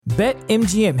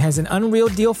BetMGM has an unreal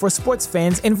deal for sports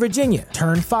fans in Virginia.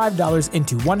 Turn $5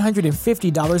 into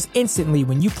 $150 instantly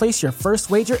when you place your first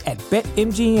wager at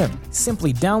BetMGM.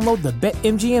 Simply download the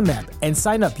BetMGM app and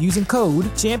sign up using code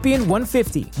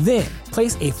Champion150. Then,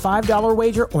 place a $5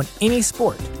 wager on any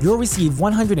sport. You'll receive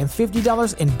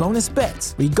 $150 in bonus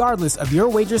bets, regardless of your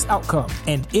wager's outcome.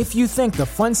 And if you think the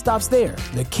fun stops there,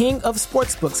 the King of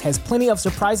Sportsbooks has plenty of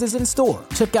surprises in store.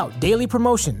 Check out daily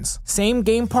promotions,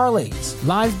 same-game parlays,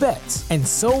 live bets, and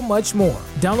so much more.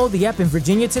 Download the app in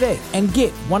Virginia today and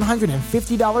get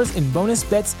 $150 in bonus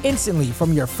bets instantly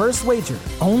from your first wager.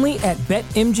 Only at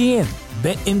BetMGM.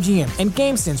 BetMGM and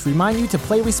GameSense remind you to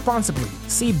play responsibly.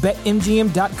 See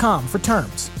BetMGM.com for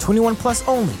terms. 21 plus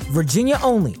only. Virginia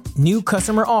only. New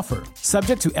customer offer.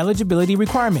 Subject to eligibility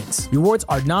requirements. Rewards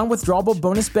are non-withdrawable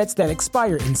bonus bets that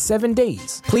expire in 7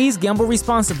 days. Please gamble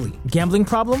responsibly. Gambling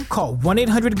problem? Call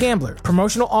 1-800-GAMBLER.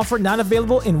 Promotional offer not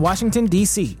available in Washington,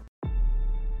 D.C.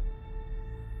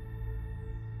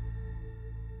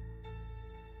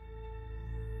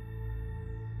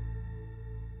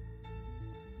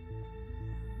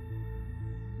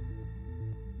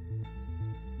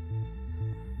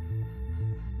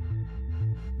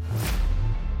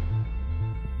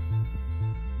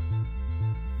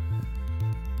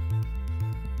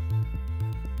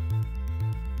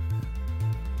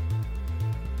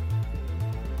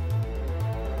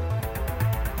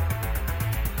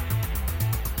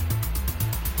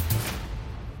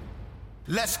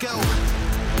 Let's go.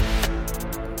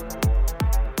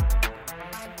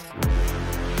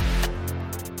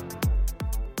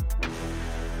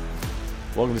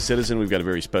 Welcome to Citizen. We've got a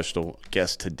very special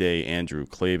guest today, Andrew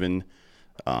Klavan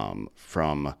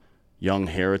from Young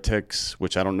Heretics,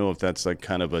 which I don't know if that's like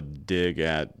kind of a dig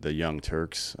at the Young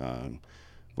Turks,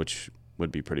 which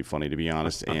would be pretty funny to be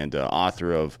honest, and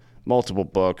author of multiple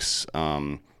books,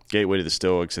 Gateway to the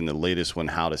Stoics, and the latest one,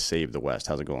 How to Save the West.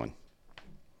 How's it going?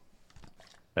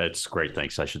 It's great,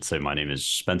 thanks. I should say my name is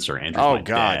Spencer. Andrew's oh my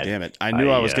God, dad. damn it! I knew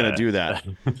I was going to do that.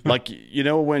 Like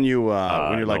when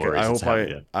you're like,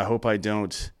 I hope I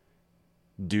don't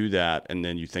do that, and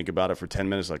then you think about it for 10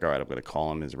 minutes, like, all right, I'm going to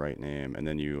call him his right name, and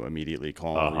then you immediately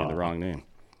call him the wrong name.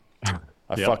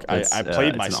 I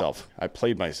played myself.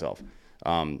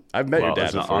 I've met your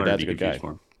dad before. Dad's a good guy.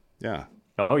 Yeah.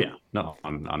 Oh yeah. No,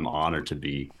 I'm honored to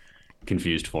be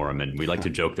confused for him, and we like to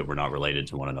joke that we're not related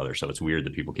to one another, so it's weird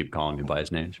that people keep calling him by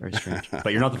his name. It's very strange.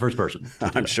 But you're not the first person.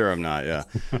 I'm sure I'm not. Yeah.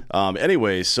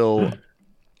 Anyway, so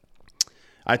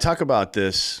I talk about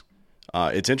this.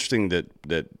 It's interesting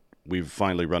that we've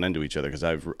finally run into each other, because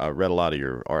I've read a lot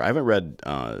of I haven't read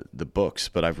the books,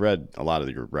 but I've read a lot of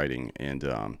your writing, and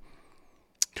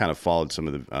kind of followed some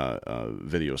of the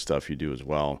video stuff you do as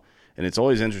well. And it's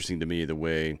always interesting to me the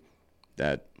way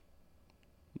that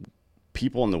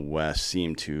people in the West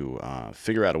seem to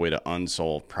figure out a way to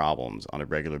unsolve problems on a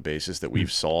regular basis that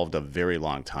we've solved a very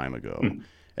long time ago.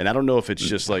 And I don't know if it's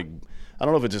just like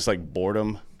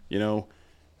boredom,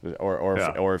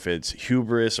 or if it's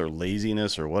hubris or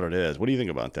laziness or what it is. What do you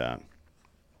think about that?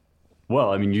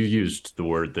 Well, I mean, you used the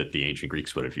word that the ancient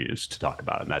Greeks would have used to talk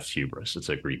about it, and that's hubris. It's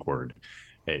a Greek word.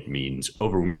 It means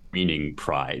overweening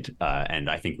pride, and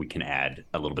I think we can add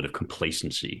a little bit of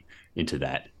complacency into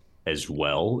that as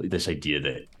well. This idea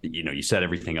that, you set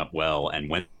everything up well,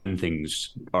 and when things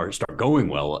start going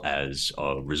well as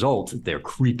a result, there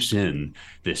creeps in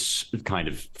this kind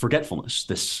of forgetfulness,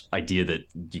 this idea that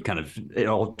it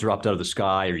all dropped out of the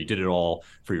sky, or you did it all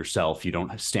for yourself. You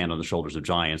don't stand on the shoulders of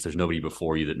giants. There's nobody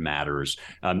before you that matters.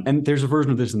 And there's a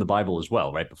version of this in the Bible as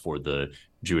well, right before the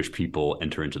Jewish people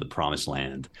enter into the promised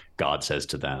land. God says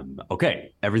to them,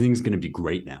 okay, everything's going to be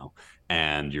great now,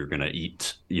 and you're going to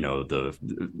eat,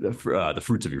 the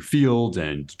fruits of your field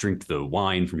and drink the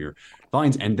wine from your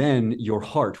vines, and then your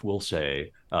heart will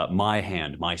say, my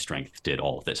hand, my strength did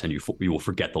all of this, and you will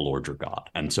forget the Lord your God.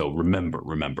 And so remember.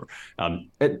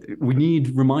 We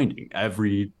need reminding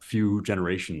every few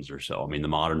generations or so. I mean, the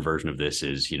modern version of this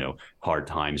is, hard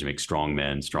times make strong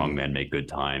men make good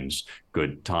times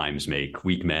make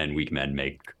weak men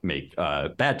make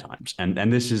bad times.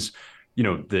 And this is,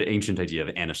 the ancient idea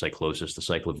of anacyclosis, the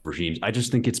cycle of regimes. I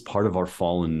just think it's part of our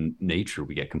fallen nature.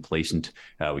 We get complacent,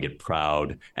 we get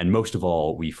proud, and most of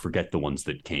all, we forget the ones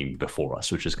that came before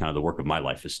us, which is kind of the work of my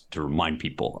life, is to remind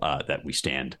people that we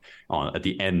stand at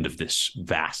the end of this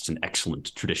vast and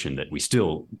excellent tradition that we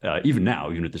still, even now,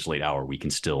 even at this late hour, we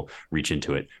can still reach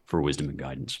into it for wisdom and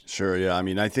guidance. Sure, yeah. I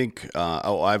mean, I think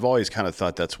I've always kind of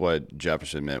thought that's what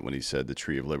Jefferson meant when he said the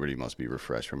tree of liberty must be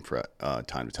refreshed from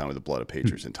time to time with the blood of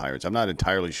patriots and tyrants. I'm not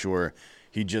entirely sure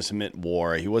he just meant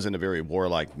war. He wasn't a very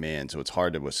warlike man, so it's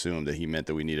hard to assume that he meant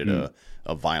that we needed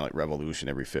a violent revolution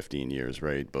every 15 years,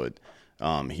 right? But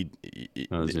that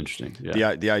was interesting.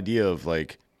 Yeah. The idea of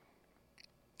like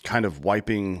kind of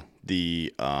wiping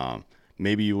the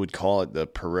maybe you would call it the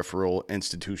peripheral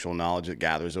institutional knowledge that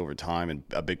gathers over time, and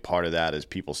a big part of that is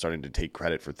people starting to take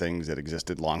credit for things that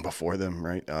existed long before them,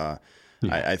 right?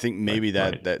 I think maybe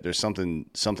that there's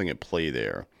something at play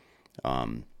there.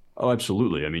 Oh,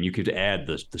 absolutely. I mean, you could add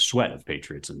the sweat of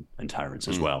patriots and tyrants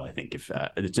as well. I think if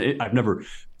I've never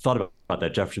thought about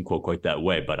that Jefferson quote quite that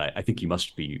way, but I think you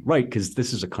must be right, because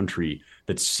this is a country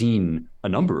that's seen a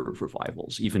number of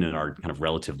revivals, even in our kind of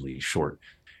relatively short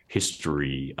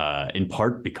history, in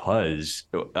part because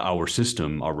our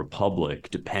system, our republic,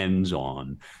 depends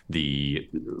on the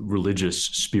religious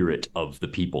spirit of the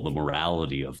people, the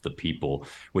morality of the people,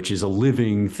 which is a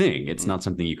living thing. It's not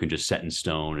something you can just set in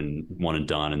stone and one and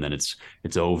done, and then it's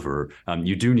over.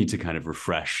 You do need to kind of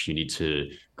refresh. You need to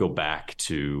go back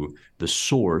to the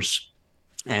source.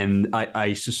 And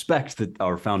I suspect that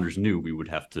our founders knew we would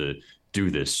have to do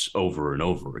this over and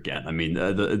over again. I mean,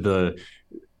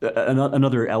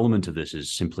 another element of this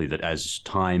is simply that as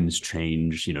times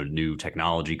change, new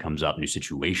technology comes up, new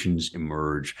situations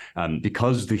emerge.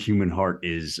 Because the human heart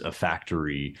is a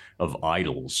factory of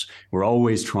idols, we're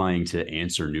always trying to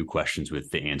answer new questions with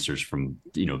the answers from,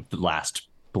 the last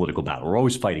political battle. We're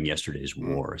always fighting yesterday's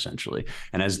war, essentially.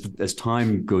 And as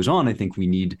time goes on, I think we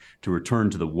need to return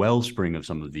to the wellspring of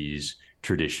some of these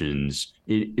traditions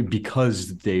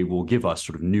because they will give us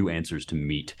sort of new answers to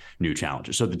meet new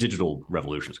challenges. So the digital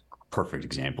revolution is a perfect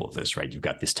example of this, right? You've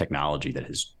got this technology that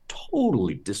has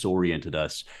totally disoriented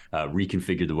us,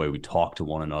 reconfigured the way we talk to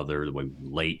one another, the way we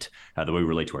relate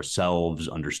to ourselves,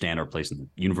 understand our place in the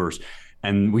universe.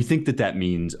 And we think that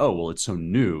means, oh, well, it's so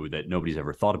new that nobody's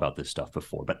ever thought about this stuff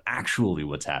before. But actually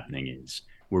what's happening is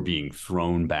we're being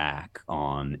thrown back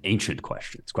on ancient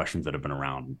questions that have been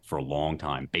around for a long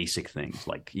time, basic things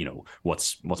like,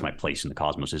 what's my place in the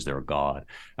cosmos? Is there a God?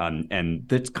 And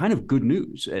that's kind of good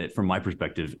news from my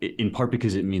perspective, in part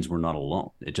because it means we're not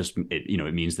alone.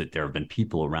 It means that there have been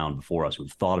people around before us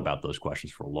who've thought about those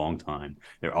questions for a long time.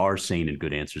 There are sane and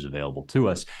good answers available to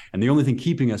us. And the only thing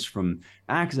keeping us from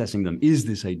accessing them is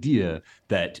this idea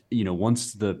that,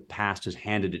 once the past has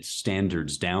handed its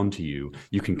standards down to you,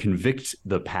 you can convict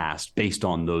the past based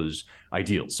on those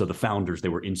ideals. So the founders, they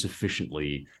were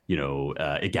insufficiently,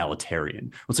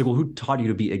 egalitarian. It's like, well, who taught you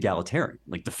to be egalitarian?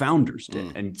 Like the founders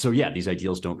did. And so, yeah, these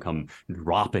ideals don't come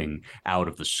dropping out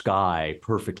of the sky,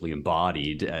 perfectly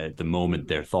embodied at the moment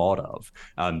they're thought of.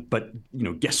 But,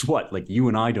 guess what? Like you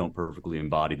and I don't perfectly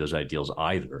embody those ideals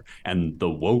either. And the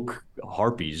woke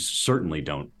harpies certainly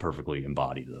don't perfectly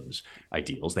embody those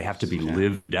ideals. They have to be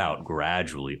lived out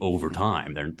gradually over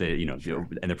time. And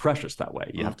they're precious that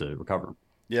way. You have to recover them.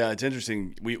 Yeah, it's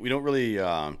interesting. We don't really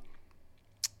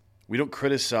we don't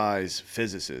criticize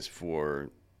physicists for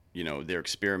their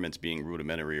experiments being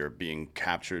rudimentary or being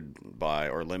captured by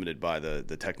or limited by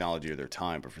the technology of their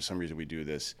time. But for some reason, we do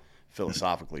this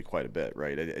philosophically quite a bit,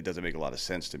 right? It doesn't make a lot of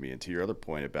sense to me. And to your other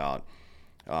point about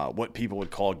what people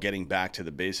would call getting back to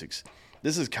the basics,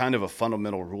 this is kind of a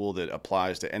fundamental rule that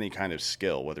applies to any kind of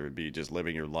skill, whether it be just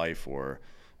living your life or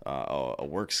a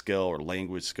work skill or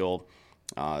language skill.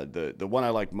 The one I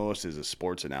like most is a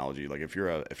sports analogy. Like if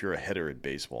you're a hitter at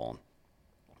baseball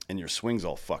and your swing's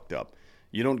all fucked up,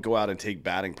 you don't go out and take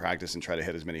batting practice and try to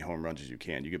hit as many home runs as you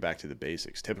can. You get back to the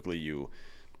basics. Typically, you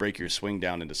break your swing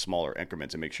down into smaller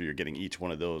increments and make sure you're getting each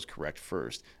one of those correct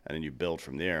first, and then you build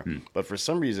from there. But for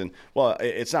some reason, well,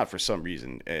 it's not for some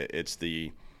reason. It's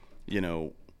the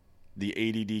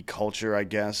ADD culture, I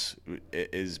guess,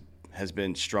 has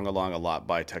been strung along a lot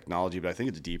by technology, but I think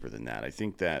it's deeper than that. I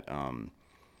think that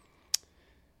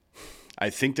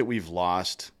we've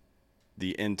lost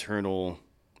the internal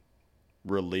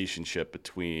relationship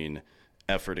between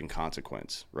effort and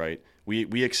consequence, right?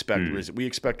 We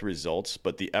expect results,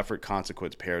 but the effort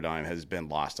consequence paradigm has been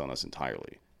lost on us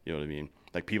entirely. You know what I mean?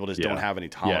 Like people just don't have any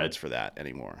tolerance for that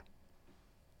anymore.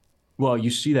 Well, you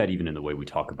see that even in the way we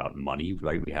talk about money,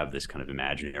 right? We have this kind of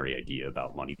imaginary idea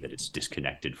about money that it's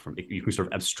disconnected from, you can sort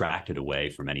of abstract it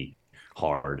away from any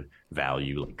hard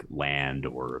value like land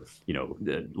or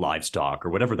livestock or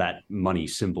whatever that money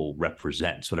symbol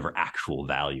represents, whatever actual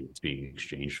value it's being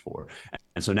exchanged for.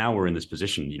 And so now we're in this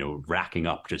position, racking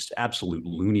up just absolute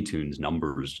Looney Tunes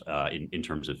numbers in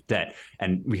terms of debt.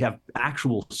 And we have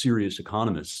actual serious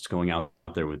economists going out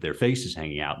there with their faces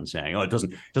hanging out and saying, "Oh, it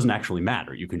doesn't actually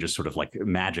matter. You can just sort of like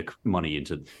magic money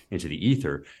into the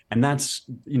ether." And that's,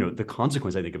 the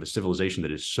consequence, I think, of a civilization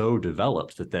that is so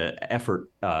developed that the effort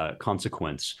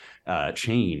consequence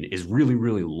chain is really,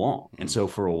 really long. And so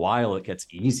for a while, it gets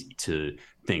easy to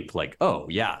think like, oh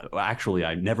yeah, actually,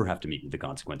 I never have to meet with the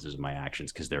consequences of my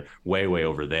actions because they're way, way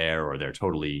over there, or they're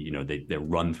totally, they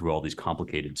run through all these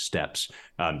complicated steps.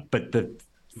 But the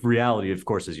reality, of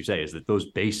course, as you say, is that those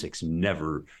basics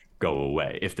never go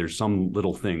away. If there's some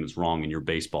little things wrong in your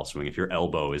baseball swing, if your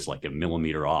elbow is like a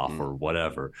millimeter off or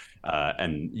whatever,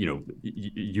 and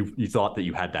you thought that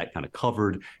you had that kind of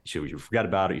covered, so you forget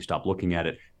about it, you stop looking at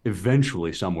it.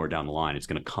 Eventually, somewhere down the line, it's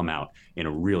going to come out in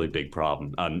a really big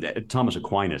problem. Thomas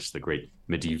Aquinas, the great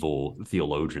medieval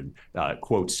theologian,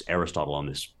 quotes Aristotle on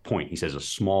this point. He says a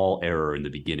small error in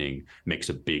the beginning makes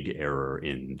a big error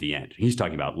in the end. He's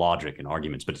talking about logic and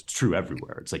arguments, but it's true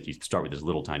everywhere. It's like you start with this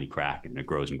little tiny crack and it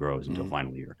grows and grows until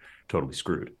finally you're totally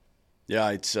screwed.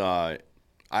 Yeah, it's I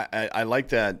like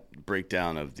that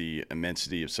breakdown of the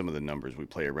immensity of some of the numbers we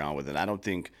play around with. And I don't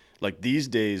think, like these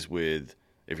days with,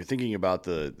 if you're thinking about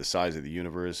the size of the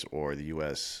universe or the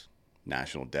U.S.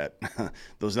 national debt,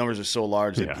 those numbers are so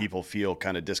large that people feel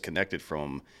kind of disconnected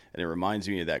from them. And it reminds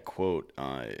me of that quote,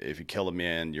 if you kill a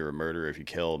man, you're a murderer. If you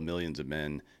kill millions of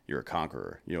men, you're a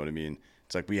conqueror. You know what I mean?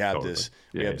 It's like we have this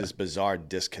this bizarre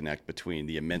disconnect between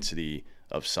the immensity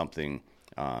of something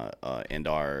and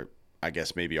our, I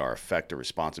guess maybe our effect or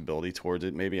responsibility towards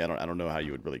it. Maybe I don't know how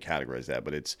you would really categorize that,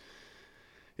 but it's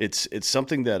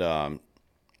something that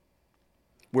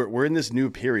we're in this new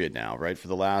period now, right? For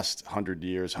the last 100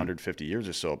 years, 150 years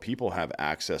or so, people have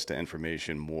access to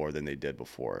information more than they did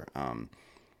before.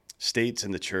 States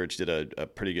and the church did a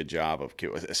pretty good job of,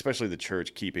 especially the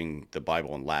church, keeping the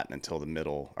Bible in Latin until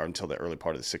the early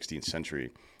part of the 16th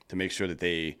century, to make sure that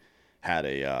they had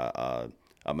a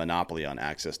monopoly on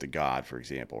access to God, for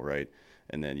example, right?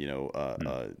 And then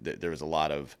there was a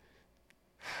lot of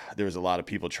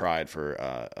people tried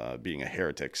for being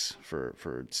heretics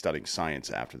for studying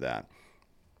science after that.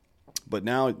 But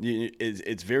now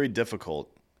it's very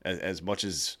difficult, as much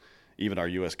as even our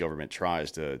U.S. government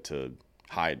tries to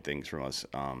hide things from us.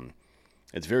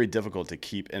 It's very difficult to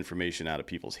keep information out of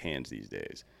people's hands these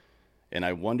days. And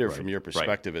I wonder, from your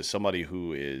perspective, as somebody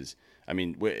who is, I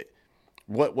mean,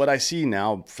 what I see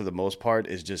now for the most part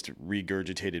is just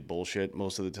regurgitated bullshit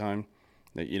most of the time.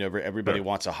 Everybody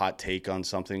wants a hot take on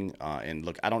something. And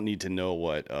look, I don't need to know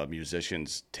what a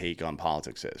musician's take on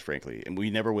politics is, frankly. And we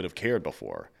never would have cared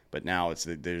before. But now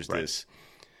there's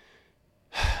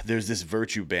this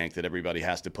virtue bank that everybody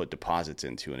has to put deposits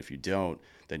into. And if you don't,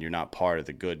 then you're not part of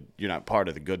the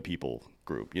good people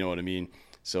group. You know what I mean?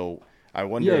 So I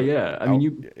wonder.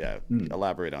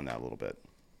 Elaborate on that a little bit.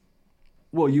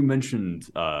 Well, you mentioned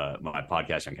my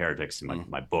podcast on heretics and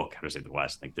my book, How to Save the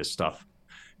West. I think this stuff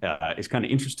is kind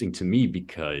of interesting to me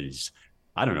because,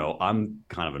 I don't know, I'm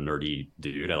kind of a nerdy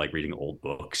dude. I like reading old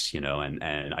books, and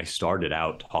I started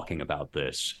out talking about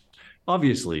this.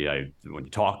 Obviously, when you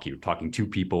talk, you're talking to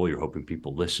people, you're hoping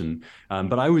people listen.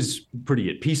 But I was pretty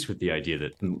at peace with the idea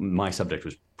that my subject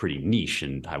was pretty niche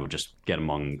and I would just get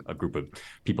among a group of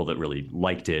people that really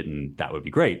liked it and that would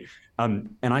be great. And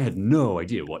I had no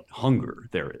idea what hunger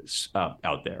there is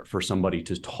out there for somebody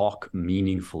to talk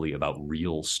meaningfully about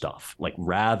real stuff, like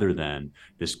rather than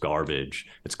this garbage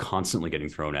that's constantly getting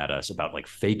thrown at us about like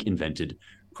fake invented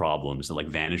problems that like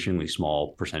vanishingly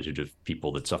small percentage of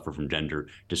people that suffer from gender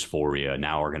dysphoria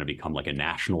now are going to become like a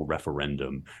national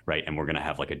referendum, right? And we're going to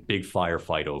have like a big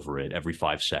firefight over it every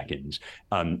 5 seconds.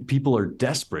 People are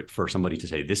desperate for somebody to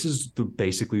say, this is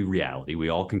basically reality. We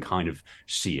all can kind of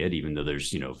see it, even though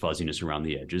there's, fuzziness around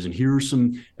the edges. And here's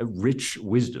some rich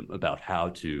wisdom about how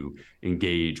to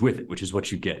engage with it, which is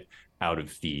what you get out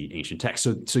of the ancient text.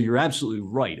 So you're absolutely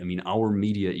right. I mean, our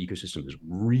media ecosystem is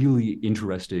really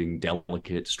interesting,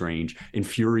 delicate, strange,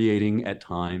 infuriating at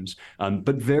times,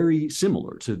 but very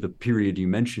similar to the period you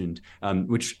mentioned,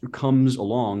 which comes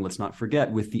along, let's not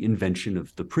forget, with the invention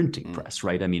of the printing press,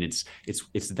 right? I mean,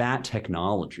 it's that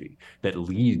technology that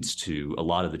leads to a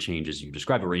lot of the changes you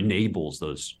describe, or enables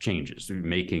those changes through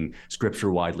making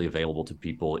scripture widely available to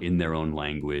people in their own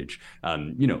language,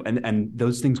 and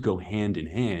those things go hand in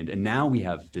hand. And now we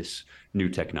have this new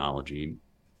technology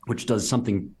which does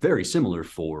something very similar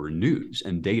for news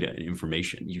and data and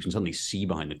information. You can suddenly see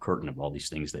behind the curtain of all these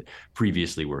things that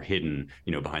previously were hidden,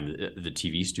 behind the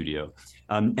TV studio.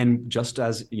 And just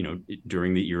as,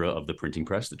 during the era of the printing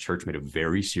press, the church made a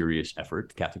very serious effort,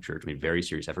 the Catholic Church made a very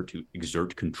serious effort to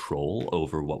exert control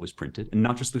over what was printed. And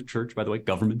not just the church, by the way,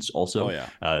 governments also,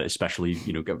 especially,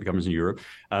 governments in Europe.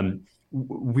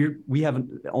 we have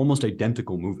an almost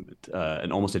identical movement,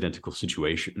 an almost identical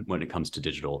situation when it comes to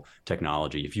digital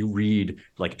technology. If you read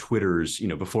like Twitter's,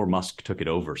 before Musk took it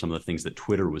over, some of the things that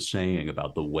Twitter was saying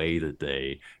about the way that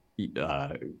they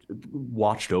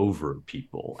watched over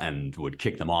people and would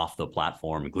kick them off the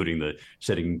platform, including the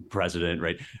sitting president,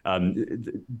 right?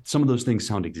 Some of those things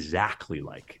sound exactly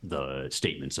like the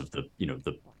statements of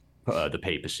the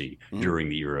papacy during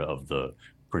the era of the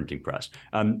printing press.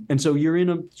 And so you're in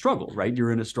a struggle, right?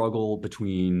 You're in a struggle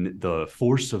between the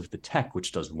force of the tech,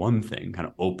 which does one thing, kind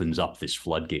of opens up this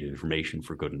floodgate of information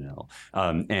for good and ill,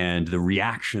 and the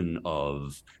reaction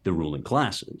of the ruling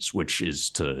classes, which is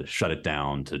to shut it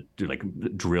down, to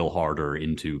drill harder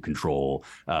into control.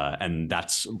 And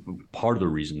that's part of the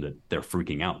reason that they're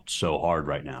freaking out so hard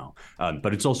right now.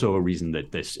 But it's also a reason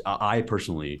that I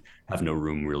personally have no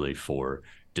room really for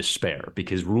despair,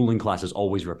 because ruling classes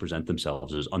always represent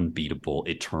themselves as unbeatable,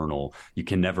 eternal. You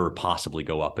can never possibly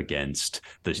go up against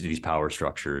these power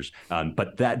structures.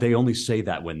 But that they only say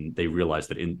that when they realize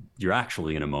that you're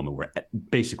actually in a moment where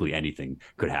basically anything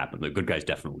could happen. The good guys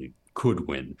definitely could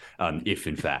win if,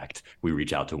 in fact, we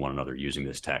reach out to one another using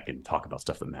this tech and talk about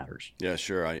stuff that matters. Yeah,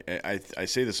 sure. I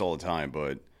say this all the time,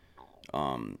 but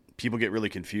people get really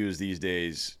confused these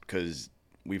days because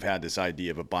we've had this idea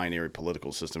of a binary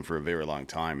political system for a very long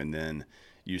time, and then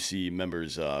you see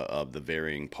members of the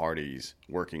varying parties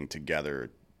working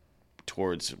together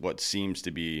towards what seems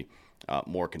to be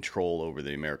more control over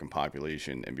the American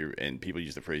population, and people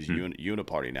use the phrase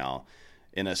uniparty now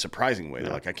in a surprising way.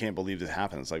 They're like, I can't believe this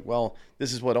happened. It's like, well,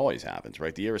 this is what always happens,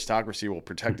 right? The aristocracy will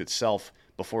protect itself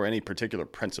before any particular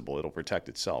principle. It'll protect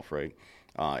itself, right?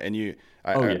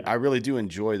 I really do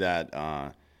enjoy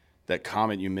that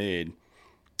comment you made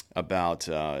about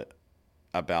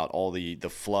all the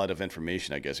flood of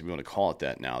information, I guess, if you want to call it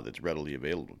that now, that's readily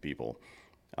available to people.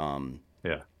 Neil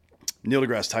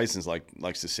deGrasse Tyson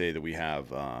likes to say that we have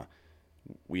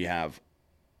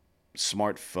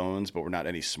smartphones, but we're not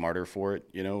any smarter for it.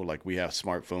 Like we have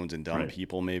smartphones and dumb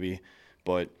people maybe,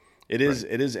 but it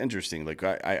is interesting. Like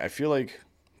I feel like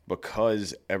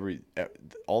because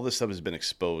all this stuff has been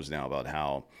exposed now about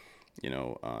how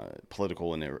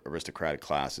political and aristocratic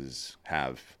classes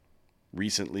have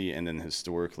recently and then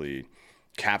historically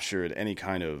captured any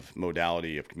kind of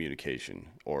modality of communication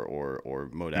or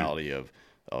modality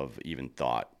of even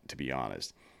thought, to be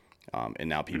honest. And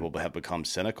now people have become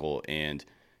cynical, and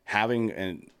having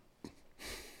an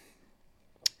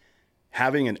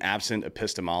absent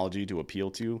epistemology to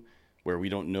appeal to, where we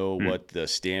don't know what the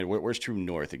where's true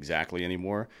north exactly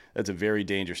anymore, that's a very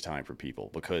dangerous time for people,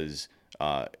 because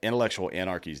intellectual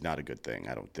anarchy is not a good thing,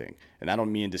 I don't think. And I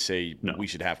don't mean to say we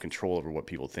should have control over what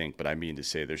people think, but I mean to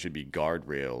say there should be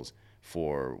guardrails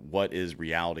for what is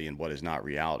reality and what is not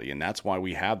reality. And that's why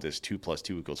we have this 2 +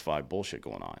 2 = 5 bullshit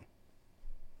going on.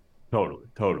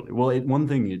 Totally. Well, one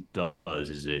thing it does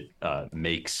is it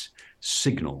makes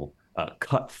signal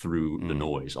cut through the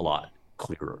noise a lot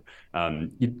clearer.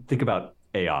 You think about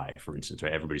AI, for instance,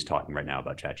 right? Everybody's talking right now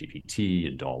about ChatGPT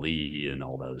and DALL-E and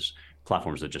all those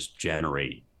platforms that just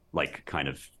generate like kind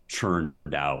of churned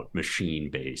out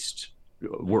machine-based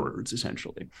words,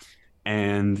 essentially.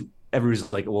 And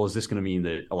everybody's like, well, is this going to mean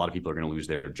that a lot of people are going to lose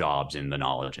their jobs in the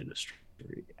knowledge industry?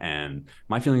 And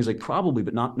my feeling is like probably,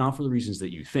 but not for the reasons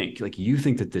that you think. Like you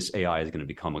think that this AI is going to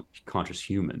become a conscious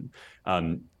human,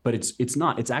 but it's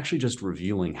not. It's actually just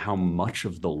revealing how much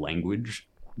of the language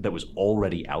that was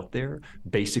already out there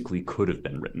basically could have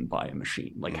been written by a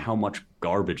machine. Like how much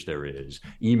garbage there is,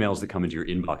 emails that come into your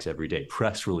inbox every day,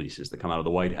 press releases that come out of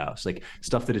the White House, like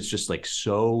stuff that it's just like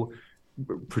so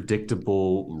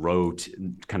predictable, rote,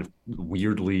 kind of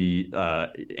weirdly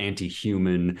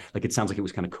anti-human. Like it sounds like it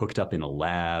was kind of cooked up in a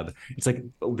lab. It's like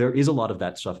there is a lot of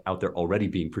that stuff out there already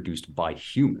being produced by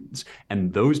humans,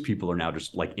 and those people are now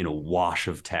just like in a wash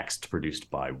of text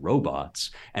produced by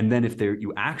robots. And then if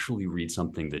you actually read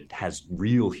something that has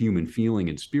real human feeling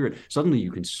and spirit, suddenly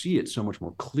you can see it so much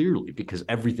more clearly, because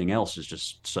everything else is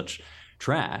just such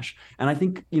trash. And I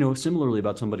think, similarly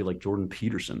about somebody like Jordan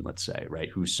Peterson, let's say, right,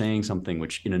 who's saying something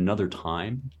which in another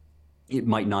time, it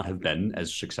might not have been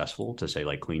as successful to say,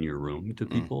 like, clean your room to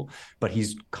people, but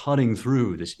he's cutting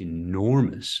through this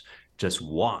enormous just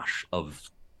wash of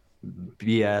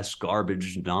BS,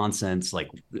 garbage, nonsense, like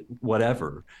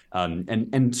whatever,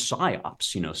 and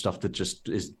psyops, stuff that just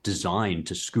is designed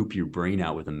to scoop your brain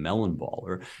out with a melon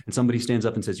baller. And somebody stands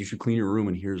up and says you should clean your room,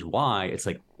 and here's why. It's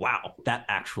like, wow, that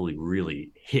actually really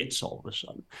hits all of a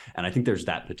sudden. And I think there's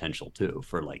that potential too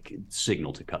for like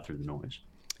signal to cut through the noise.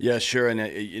 Yeah, sure,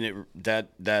 and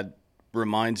that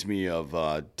reminds me of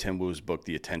Tim Wu's book,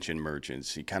 The Attention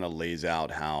Merchants. He kind of lays out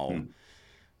how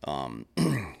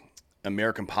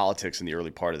American politics in the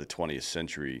early part of the 20th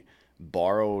century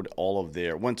borrowed all of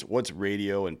their once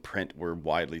radio and print were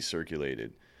widely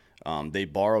circulated. They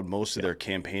borrowed most of their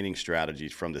campaigning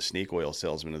strategies from the snake oil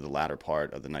salesmen of the latter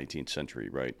part of the 19th century,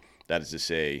 right? That is to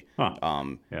say,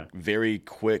 very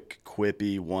quick,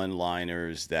 quippy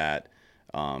one-liners that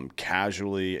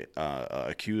casually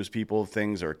accuse people of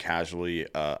things or casually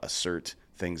assert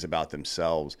things about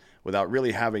themselves without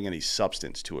really having any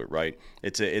substance to it, right?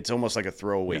 It's almost like a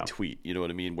throwaway tweet, you know what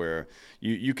I mean? Where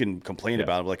you can complain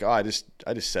about it, like, oh, I just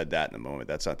said that in a moment.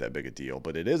 That's not that big a deal,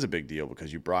 but it is a big deal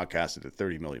because you broadcast it to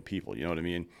 30 million people. You know what I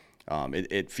mean?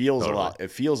 It feels a lot.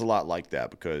 It feels a lot like that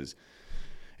because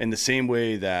in the same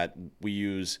way that we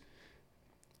use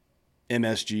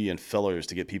MSG and fillers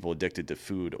to get people addicted to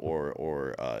food,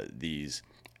 or these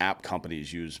app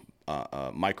companies use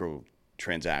micro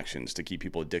transactions to keep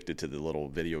people addicted to the little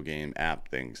video game app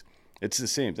things. It's the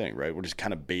same thing, right? We're just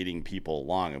kind of baiting people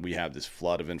along, and we have this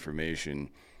flood of information.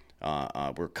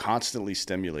 We're constantly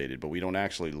stimulated, but we don't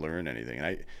actually learn anything.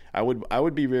 And I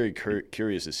would be very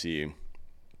curious to see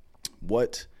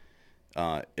what,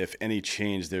 if any,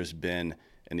 change there's been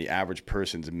in the average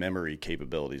person's memory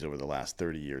capabilities over the last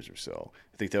 30 years or so.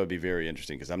 I think that would be very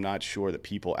interesting because I'm not sure that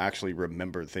people actually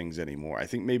remember things anymore. I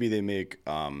think maybe they make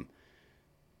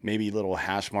maybe little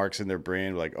hash marks in their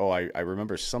brain, like, oh, I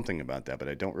remember something about that, but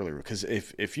I don't really, because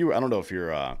if you, I don't know if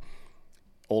you're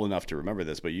old enough to remember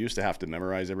this, but you used to have to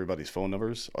memorize everybody's phone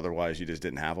numbers, otherwise you just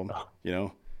didn't have them, you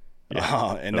know?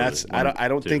 And that's, I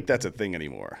don't think that's a thing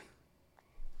anymore.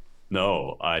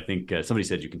 No, I think somebody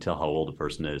said you can tell how old a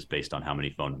person is based on how many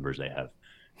phone numbers they have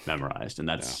memorized, and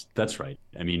that's right.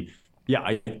 I mean,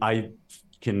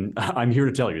 I'm here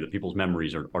to tell you that people's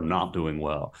memories are not doing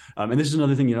well. And this is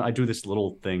another thing, I do this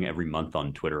little thing every month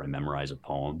on Twitter. I memorize a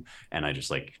poem and I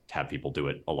just like have people do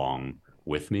it along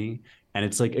with me. And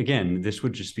it's like, again, this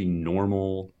would just be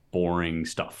normal, boring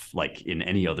stuff like in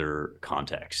any other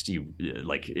context. You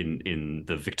like in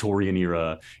the Victorian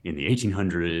era, in the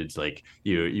 1800s, like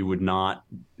you would not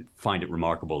find it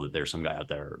remarkable that there's some guy out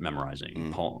there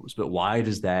memorizing poems. But why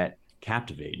does that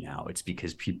captivate now? It's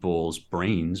because people's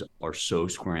brains are so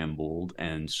scrambled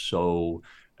and so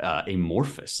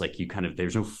amorphous. Like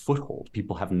there's no foothold.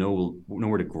 People have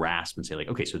nowhere to grasp and say like,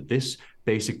 okay, so this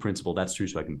basic principle, that's true,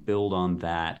 so I can build on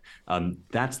that.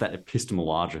 That's that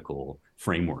epistemological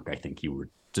framework I think you were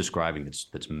describing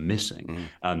that's missing.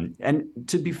 And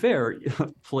to be fair,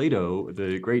 Plato,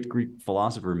 the great Greek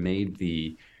philosopher, made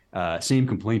the same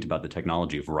complaint about the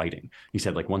technology of writing. He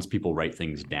said, like, once people write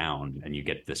things down and you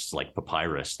get this like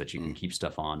papyrus that you can keep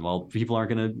stuff on, well, people aren't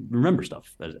going to remember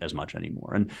stuff as much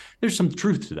anymore. And there's some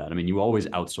truth to that. I mean, you always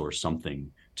outsource something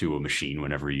to a machine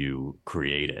whenever you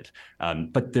create it.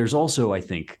 But there's also, I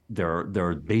think, there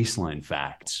are baseline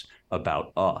facts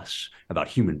about us, about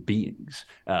human beings,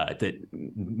 that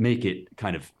make it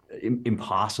kind of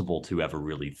impossible to ever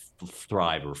really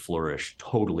thrive or flourish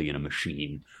totally in a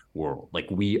machine world. Like,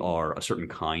 we are a certain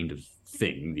kind of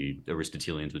thing. The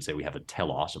Aristotelians would say we have a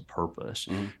telos, a purpose,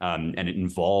 and it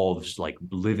involves like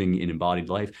living in embodied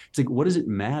life. It's like, what does it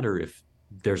matter if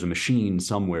there's a machine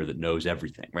somewhere that knows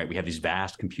everything, right? We have these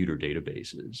vast computer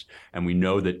databases, and we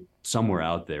know that somewhere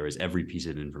out there is every piece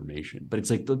of information. But it's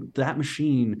like that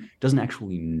machine doesn't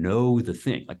actually know the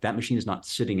thing. Like, that machine is not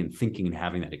sitting and thinking and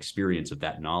having that experience of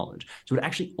that knowledge. So it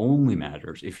actually only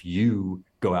matters if you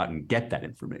go out and get that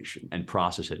information and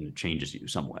process it, and it changes you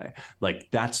some way. Like,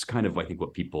 that's kind of, I think,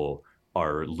 what people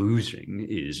are losing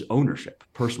is ownership,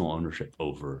 personal ownership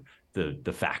over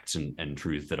the facts and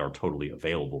truth that are totally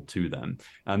available to them.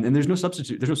 And there's no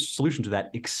substitute, there's no solution to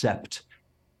that except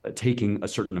taking a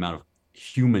certain amount of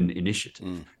human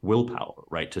initiative, willpower,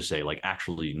 right? To say, like,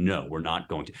 actually, no, we're not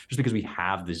going to, just because we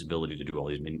have this ability to do all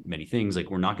these many things, like,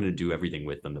 we're not going to do everything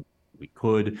with them that we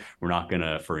could. We're not going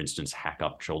to, for instance, hack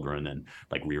up children and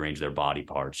like rearrange their body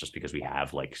parts just because we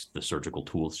have like the surgical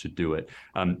tools to do it.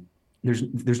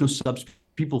 There's no substitute.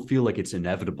 People feel like it's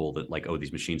inevitable that, like, oh,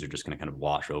 these machines are just going to kind of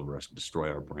wash over us and destroy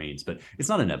our brains, but it's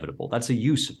not inevitable. That's a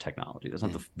use of technology. That's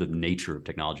not the nature of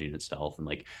technology in itself. And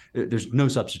like, there's no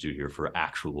substitute here for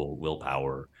actual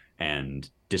willpower and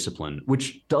discipline,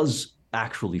 which does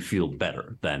actually feel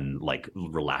better than like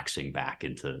relaxing back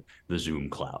into the Zoom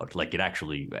cloud. Like, it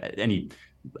actually, any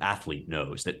athlete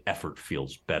knows that effort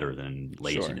feels better than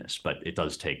laziness, but it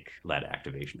does take that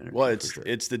activation energy. Well,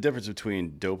 it's the difference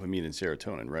between dopamine and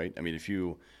serotonin, right? I mean, if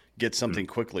you get something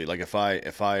quickly, like if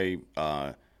I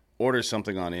order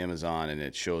something on Amazon and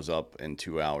it shows up in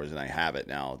 2 hours and I have it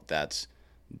now, that's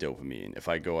dopamine. If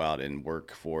I go out and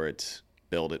work for it,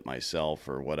 build it myself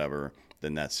or whatever,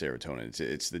 then that's serotonin.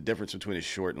 It's the difference between a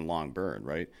short and long burn,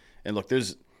 right? And look,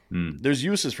 there's There's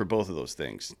uses for both of those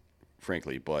things,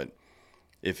 frankly. But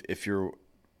if you're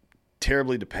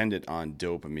terribly dependent on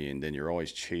dopamine, then you're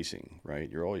always chasing, right?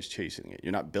 You're always chasing it.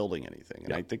 You're not building anything.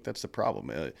 And I think that's the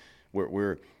problem.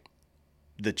 We're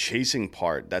the chasing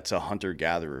part, that's a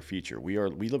hunter-gatherer feature. We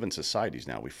live in societies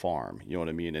now. We farm, you know what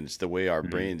I mean? And it's the way our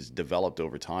brains developed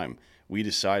over time. We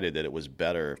decided that it was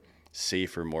better,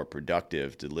 safer, more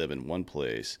productive to live in one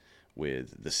place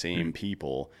with the same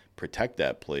people, protect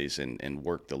that place, and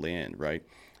work the land, right?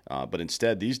 But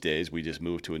instead, these days, we just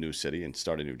move to a new city and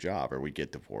start a new job, or we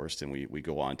get divorced and we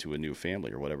go on to a new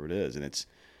family or whatever it is. And it's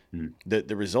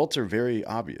the results are very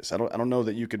obvious. I don't know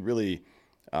that you could really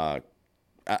I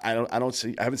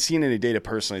haven't seen any data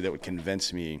personally that would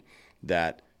convince me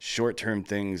that short-term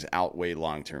things outweigh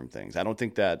long-term things. I don't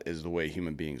think that is the way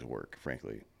human beings work,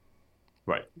 frankly.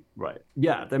 Right.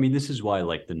 Yeah. I mean, this is why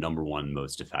like the number one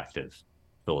most effective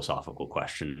philosophical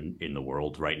question in the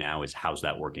world right now is how's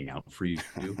that working out for you?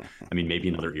 I mean, maybe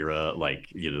another era, like,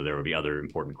 there would be other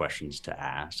important questions to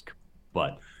ask,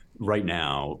 but right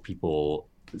now people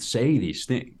say these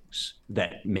things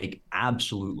that make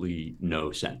absolutely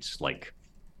no sense. Like,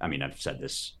 I mean, I've said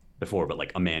this before, but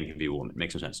like a man can be a woman,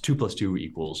 makes no sense. 2 +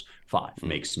 2 = 5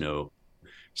 makes no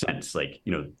sense. Like,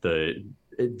 the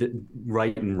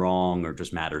right and wrong are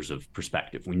just matters of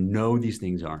perspective. We know these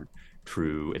things aren't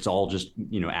true. It's all just,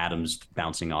 atoms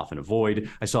bouncing off in a void.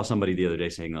 I saw somebody the other day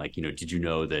saying like, did you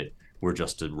know that we're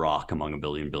just a rock among a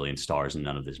billion stars and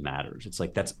none of this matters? It's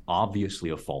like, that's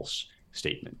obviously a false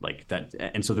statement like that.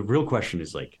 And so the real question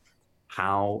is like,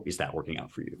 how is that working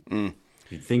out for you?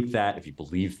 If you think that, if you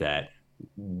believe that,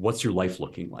 what's your life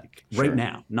looking like right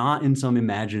now? Not in some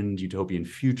imagined utopian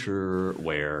future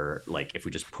where, like, if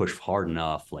we just push hard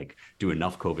enough, like do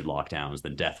enough COVID lockdowns,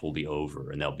 then death will be over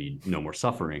and there'll be no more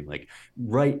suffering. Like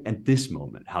right at this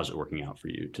moment, how's it working out for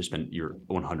you to spend your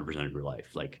 100% of your life,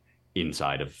 like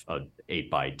inside of a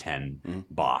 8x10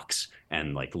 box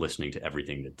and like listening to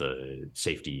everything that the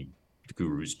safety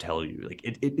gurus tell you? Like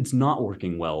it's not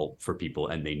working well for people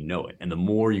and they know it. And the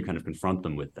more you kind of confront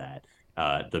them with that,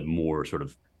 the more sort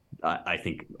of I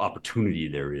think opportunity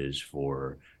there is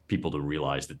for people to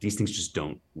realize that these things just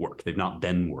don't work. They've not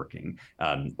been working.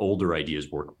 Older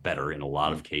ideas work better in a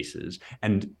lot of cases.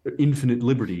 And infinite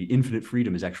liberty, infinite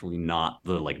freedom is actually not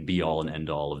the like be all and end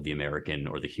all of the American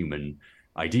or the human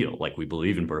ideal. Like we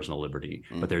believe in personal liberty,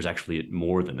 but there's actually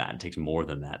more than that. It takes more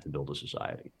than that to build a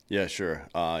society. Yeah, sure.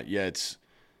 It's,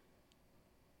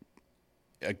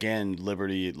 again,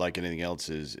 liberty, like anything else,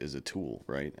 is a tool,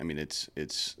 right? I mean, it's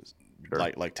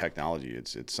sure. like technology.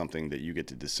 It's something that you get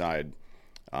to decide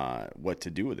what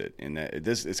to do with it. And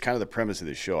this it's kind of the premise of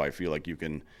this show. I feel like you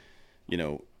can,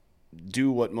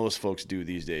 do what most folks do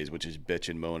these days, which is bitch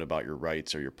and moan about your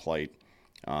rights or your plight.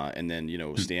 And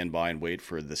then, stand by and wait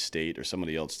for the state or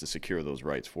somebody else to secure those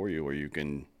rights for you, or you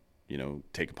can,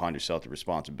 take upon yourself the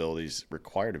responsibilities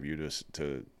required of you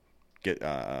to get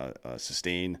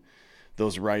sustain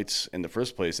those rights in the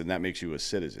first place, and that makes you a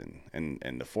citizen,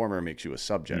 and the former makes you a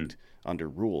subject under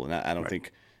rule. And I don't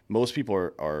think most people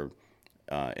are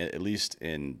at least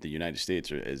in the United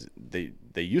States,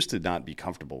 they used to not be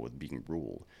comfortable with being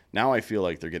ruled. Now I feel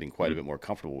like they're getting quite a bit more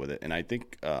comfortable with it. And I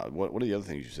think one of the other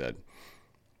things you said,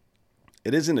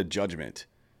 it isn't a judgment.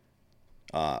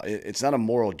 It's not a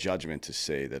moral judgment to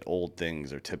say that old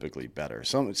things are typically better.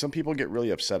 Some people get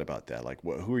really upset about that. Like,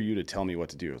 who are you to tell me what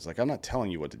to do? It's like, I'm not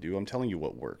telling you what to do. I'm telling you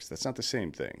what works. That's not the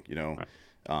same thing,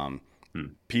 Right.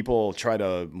 People try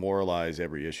to moralize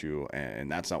every issue,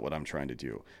 and that's not what I'm trying to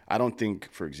do. I don't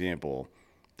think, for example,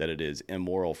 that it is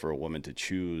immoral for a woman to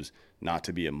choose not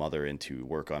to be a mother and to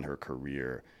work on her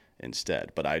career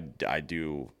instead. But I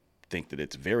do think that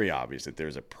it's very obvious that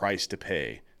there's a price to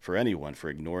pay for anyone for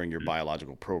ignoring your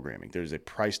biological programming. There's a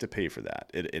price to pay for that.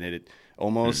 It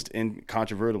almost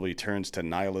incontrovertibly turns to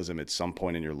nihilism at some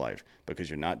point in your life because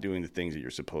you're not doing the things that you're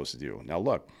supposed to do. Now,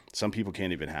 look, some people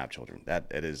can't even have children. That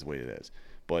is the way it is.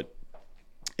 But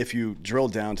if you drill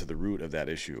down to the root of that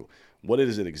issue, what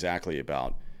is it exactly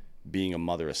about being a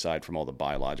mother, aside from all the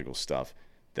biological stuff,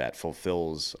 that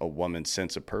fulfills a woman's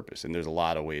sense of purpose? And there's a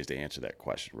lot of ways to answer that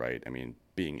question, right? I mean,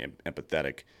 being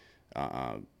empathetic,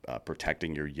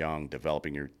 protecting your young,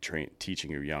 developing your teaching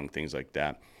your young, things like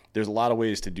that. There's a lot of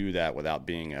ways to do that without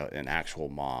being an actual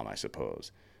mom, I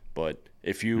suppose. But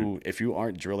if you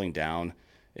aren't drilling down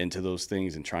into those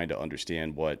things and trying to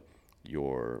understand what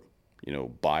your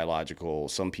biological,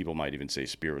 some people might even say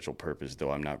spiritual purpose,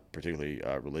 though I'm not particularly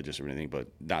religious or anything, but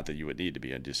not that you would need to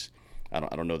be. I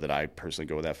don't know that I personally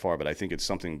go that far, but I think it's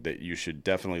something that you should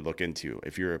definitely look into.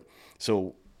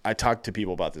 So I talk to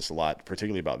people about this a lot,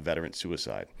 particularly about veteran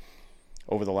suicide.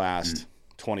 Over the last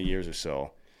 20 years or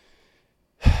so,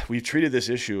 we've treated this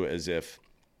issue as if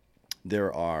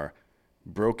there are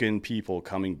broken people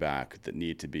coming back that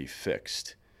need to be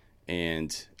fixed.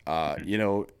 And,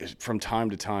 from time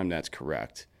to time, that's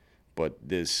correct. But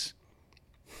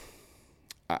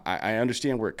I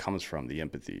understand where it comes from, the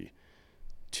empathy,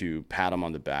 to pat them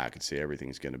on the back and say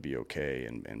everything's going to be okay,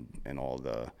 and all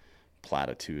the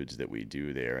platitudes that we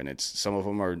do there. And some of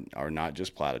them are not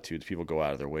just platitudes. People go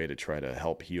out of their way to try to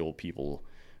help heal people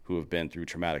who have been through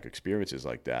traumatic experiences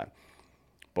like that.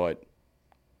 But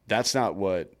that's not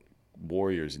what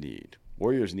warriors need.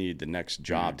 Warriors need the next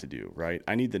job to do, right?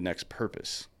 I need the next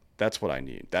purpose. That's what I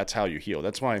need. That's how you heal.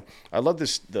 That's why I love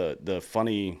the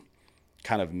funny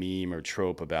kind of meme or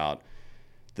trope about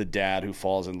the dad who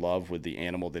falls in love with the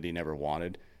animal that he never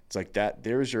wanted. It's like that.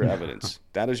 There's your evidence.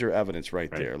 That is your evidence right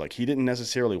there. Like, he didn't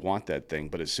necessarily want that thing,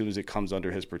 but as soon as it comes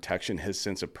under his protection, his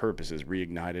sense of purpose is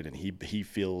reignited, and he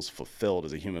feels fulfilled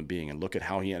as a human being. And look at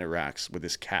how he interacts with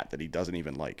this cat that he doesn't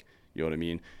even like. You know what I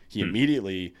mean? He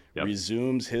immediately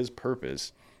resumes his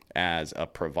purpose as a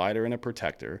provider and a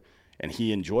protector, and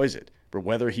he enjoys it. But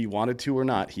whether he wanted to or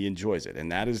not, he enjoys it. And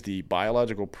that is the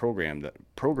biological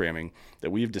programming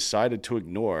that we've decided to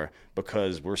ignore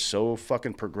because we're so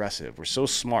fucking progressive. We're so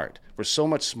smart. We're so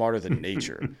much smarter than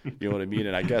nature. You know what I mean?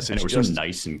 And I guess it's we're just so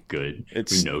nice and good.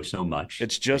 We know so much.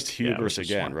 It's just hubris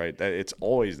again, right? It's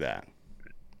always that.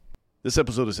 This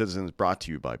episode of Citizen is brought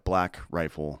to you by Black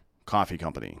Rifle Coffee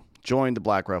Company. Join the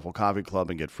Black Rifle Coffee Club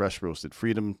and get fresh roasted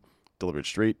freedom delivered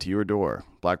straight to your door.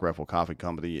 Black Rifle Coffee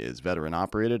Company is veteran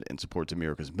operated and supports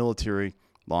America's military,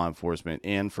 law enforcement,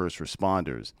 and first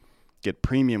responders. Get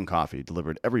premium coffee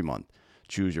delivered every month.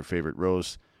 Choose your favorite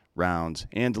roast, rounds,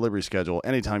 and delivery schedule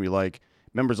anytime you like.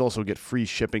 Members also get free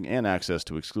shipping and access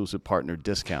to exclusive partner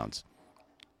discounts.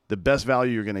 The best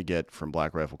value you're going to get from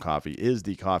Black Rifle Coffee is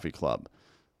the Coffee Club.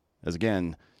 As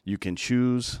again, you can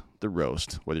choose the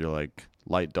roast, whether you're like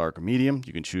light, dark, or medium.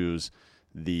 You can choose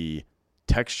the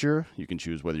texture. You can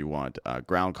choose whether you want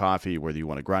ground coffee, whether you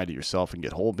want to grind it yourself and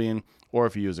get whole bean, or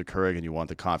if you use a Keurig and you want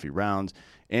the coffee rounds,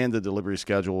 and the delivery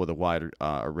schedule with a wide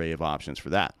array of options for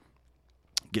that.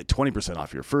 Get 20%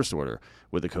 off your first order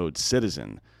with the code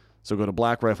CITIZEN. So go to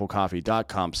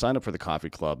blackriflecoffee.com, sign up for the coffee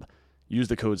club, use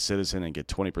the code CITIZEN, and get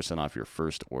 20% off your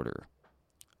first order.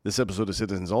 This episode of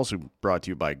Citizen is also brought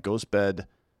to you by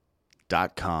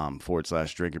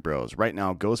ghostbed.com/Drinking Bros. Right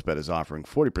now, Ghostbed is offering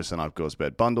 40% off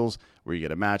Ghostbed bundles, where you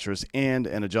get a mattress and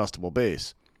an adjustable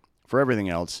base. For everything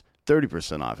else,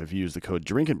 30% off if you use the code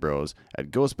Drinking Bros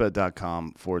at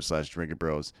ghostbed.com/Drinking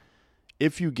Bros.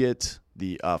 If you get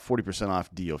the 40% off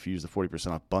deal, if you use the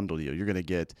 40% off bundle deal, you're going to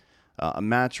get a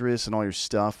mattress and all your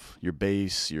stuff, your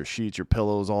base, your sheets, your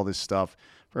pillows, all this stuff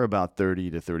for about $30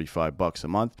 to $35 a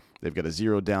month. They've got a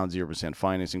 0 down, 0%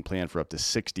 financing plan for up to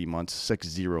 60 months,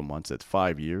 60 months. That's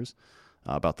 5 years,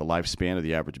 about the lifespan of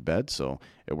the average bed. So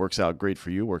it works out great for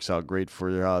you, works out great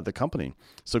for the company.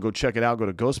 So go check it out. Go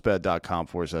to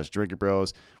ghostbed.com/Drinking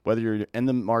Bros. Whether you're in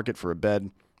the market for a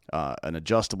bed, an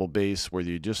adjustable base, whether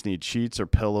you just need sheets or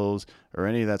pillows or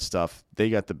any of that stuff, they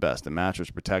got the best. The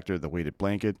mattress protector, the weighted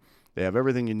blanket. They have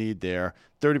everything you need there.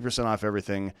 30% off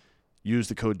everything. Use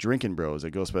the code Drinking Bros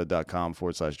at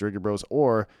ghostbed.com/Drinking Bros.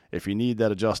 Or if you need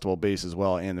that adjustable base as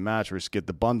well and the mattress, get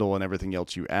the bundle, and everything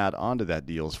else you add onto that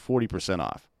deal is 40%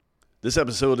 off. This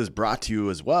episode is brought to you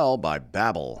as well by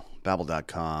Babbel,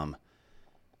 Babbel.com.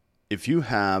 If you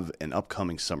have an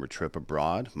upcoming summer trip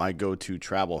abroad, my go-to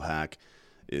travel hack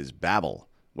is Babbel.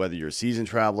 Whether you're a seasoned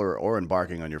traveler or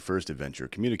embarking on your first adventure,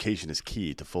 communication is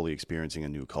key to fully experiencing a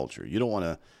new culture. You don't want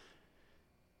to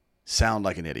sound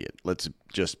like an idiot. Let's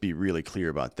just be really clear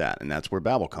about that. And that's where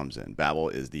Babbel comes in.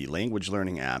 Babbel is the language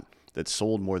learning app that's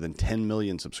sold more than 10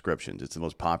 million subscriptions. It's the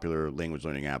most popular language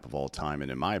learning app of all time, and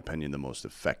in my opinion, the most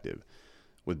effective.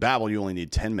 With Babbel, you only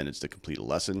need 10 minutes to complete a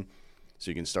lesson,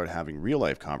 so you can start having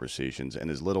real-life conversations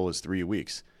in as little as 3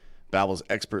 weeks. Babbel's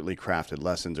expertly crafted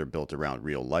lessons are built around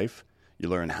real life. You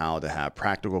learn how to have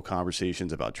practical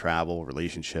conversations about travel,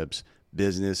 relationships,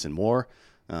 business, and more.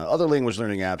 Other language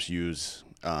learning apps use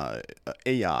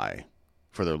AI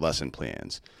for their lesson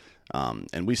plans,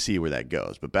 and we see where that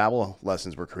goes. But Babbel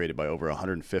lessons were created by over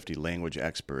 150 language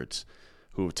experts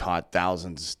who have taught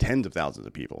thousands, tens of thousands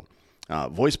of people.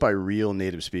 Voiced by real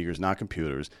native speakers, not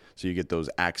computers, so you get those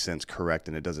accents correct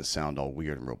and it doesn't sound all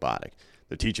weird and robotic.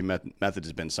 The teaching method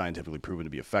has been scientifically proven to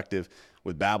be effective.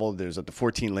 With Babbel, there's up to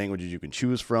 14 languages you can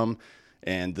choose from,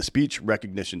 and the speech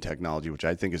recognition technology, which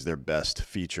I think is their best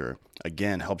feature,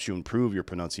 again, helps you improve your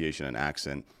pronunciation and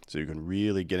accent so you can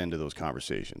really get into those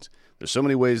conversations. There's so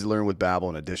many ways to learn with Babbel.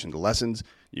 In addition to lessons,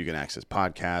 you can access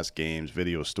podcasts, games,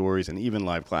 video stories, and even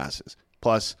live classes.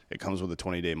 Plus, it comes with a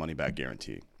 20-day money-back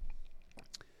guarantee.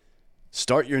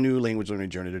 Start your new language learning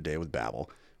journey today with Babbel.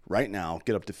 Right now,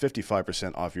 get up to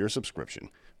 55% off your subscription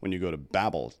when you go to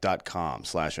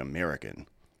babbel.com/American.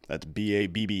 That's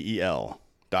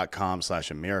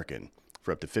BABBEL.com/American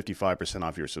for up to 55%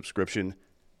 off your subscription.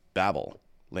 Babbel,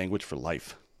 language for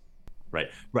life.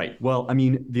 Right. Well, I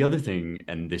mean, the other thing,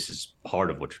 and this is part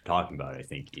of what you're talking about, I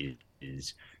think,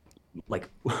 is like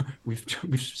we've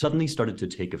suddenly started to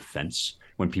take offense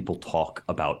when people talk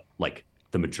about like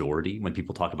the majority, when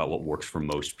people talk about what works for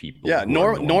most people. Yeah,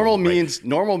 normal means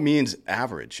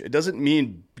average. It doesn't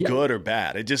mean good or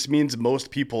bad. It just means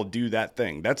most people do that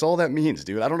thing. That's all that means,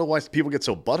 dude. I don't know why people get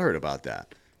so butthurt about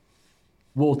that.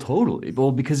 Well, totally.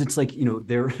 Well, because it's like,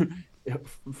 they're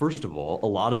first of all, a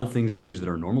lot of things that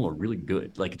are normal are really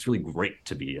good. Like, it's really great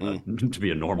to be a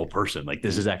normal person. Like,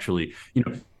 this is actually,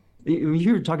 when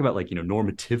you talk about like,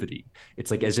 normativity,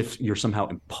 it's like as if you're somehow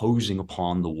imposing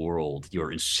upon the world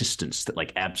your insistence that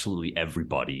like absolutely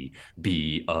everybody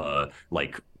be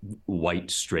like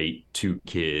white, straight,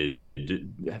 2-kid,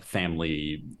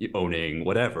 family owning,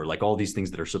 whatever, like all these things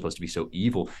that are supposed to be so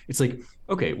evil. It's like,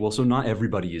 okay, well, so not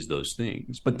everybody is those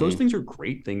things, but those things are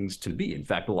great things to be. In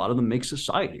fact, a lot of them make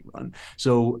society run.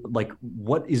 So like,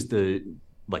 what is the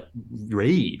like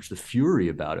rage, the fury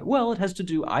about it? Well, it has to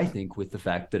do, I think, with the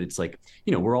fact that it's like,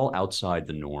 we're all outside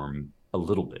the norm a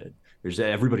little bit.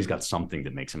 Everybody's got something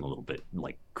that makes them a little bit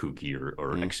like kooky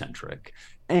or eccentric.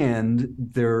 And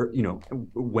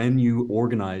when you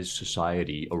organize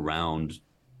society around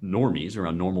normies,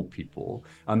 around normal people,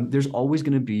 there's always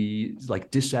going to be like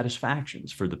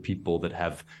dissatisfactions for the people that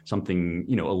have something,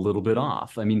 a little bit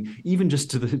off. I mean, even just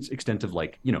to the extent of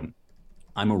like,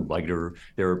 I'm a writer.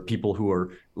 There are people who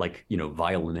are like,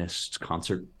 violinists,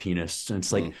 concert pianists. And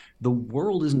it's like the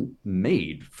world isn't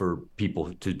made for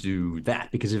people to do that,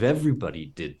 because if everybody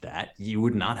did that, you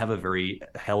would not have a very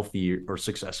healthy or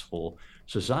successful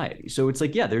society. So it's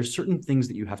like, yeah, there's certain things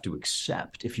that you have to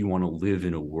accept if you want to live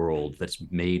in a world that's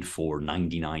made for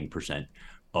 99%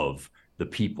 of the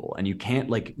people. And you can't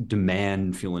like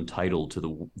demand, feel entitled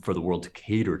for the world to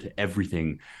cater to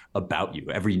everything about you,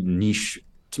 every niche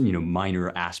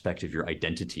minor aspect of your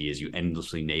identity as you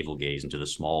endlessly navel gaze into the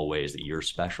small ways that you're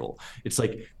special. It's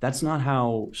like, that's not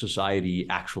how society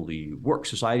actually works.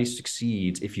 Society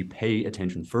succeeds if you pay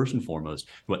attention first and foremost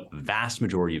to what the vast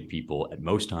majority of people at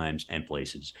most times and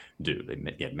places do. They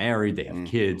get married, they have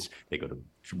kids, they go to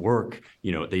work,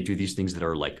 they do these things that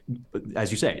are like,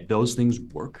 as you say, those things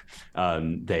work.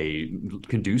 They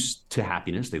conduce to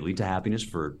happiness. They lead to happiness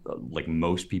for like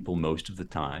most people most of the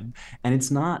time. And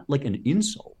it's not like an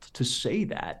insult to say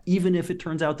that, even if it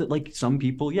turns out that like some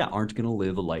people, aren't going to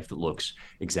live a life that looks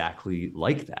exactly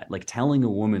like that. Like telling a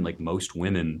woman, like most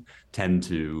women tend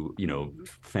to,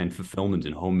 find fulfillment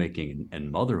in homemaking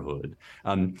and motherhood,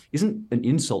 isn't an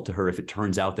insult to her if it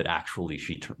turns out that actually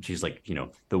she's like,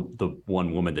 the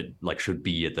one woman that like should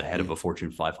be at the head of a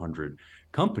Fortune 500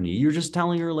 company. You're just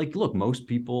telling her like, look, most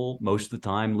people most of the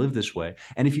time live this way.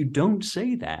 And if you don't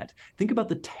say that, think about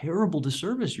the terrible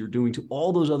disservice you're doing to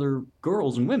all those other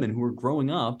girls and women who are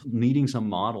growing up needing some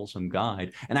model, some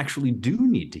guide, and actually do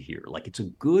need to hear like it's a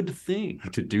good thing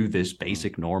to do this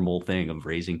basic normal thing of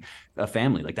raising a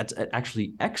family. Like that's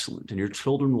actually excellent, and your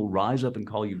children will rise up and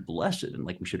call you blessed, and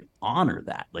like we should honor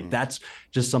that. Like that's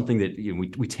just something that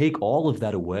we take all of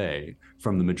that away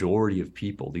from the majority of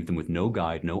people, leave them with no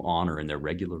guide, no honor in their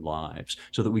regular lives,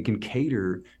 so that we can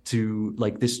cater to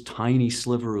like this tiny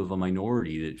sliver of a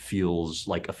minority that feels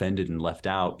like offended and left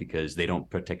out because they don't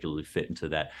particularly fit into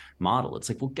that model. It's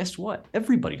like, well, guess what?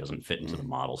 Everybody doesn't fit into the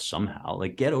model somehow.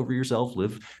 Like, get over yourself,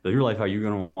 live your life how you're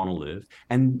going to want to live,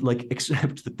 and like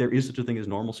accept that there is such a thing as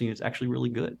normalcy, and it's actually really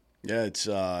good. Yeah, it's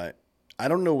I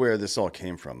don't know where this all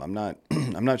came from. I'm not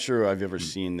sure I've ever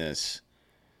seen this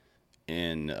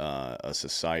in a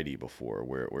society before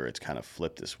where it's kind of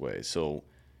flipped this way. So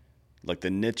like the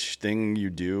niche thing you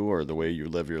do or the way you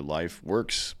live your life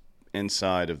works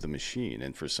inside of the machine.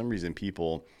 And for some reason,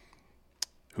 people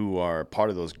who are part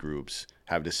of those groups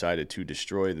have decided to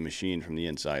destroy the machine from the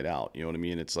inside out. You know what I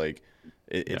mean? It's like,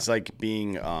 it's like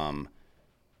being,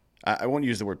 I won't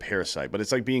use the word parasite, but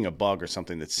it's like being a bug or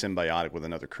something that's symbiotic with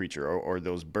another creature, or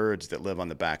those birds that live on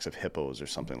the backs of hippos or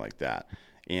something like that.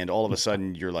 And all of a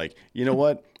sudden you're like, you know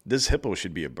what? This hippo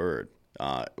should be a bird.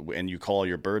 And you call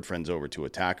your bird friends over to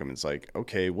attack them. It's like,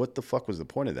 okay, what the fuck was the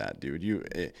point of that, dude?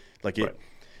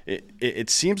 It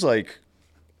seems like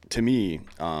to me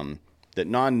that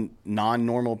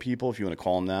non-normal people, if you want to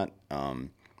call them that,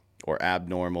 or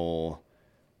abnormal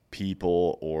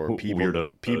people, or people,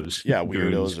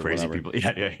 weirdos, or crazy whatever.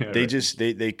 people. They just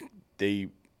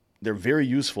they're very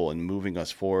useful in moving us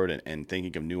forward and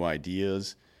thinking of new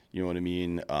ideas. You know what I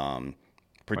mean?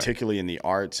 Particularly in the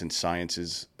arts and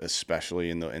sciences, especially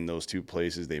in those two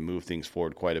places, they move things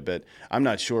forward quite a bit. I'm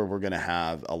not sure we're going to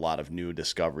have a lot of new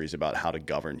discoveries about how to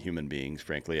govern human beings.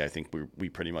 Frankly, I think we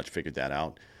pretty much figured that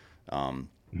out.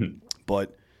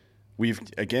 But we've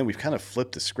kind of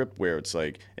flipped the script where it's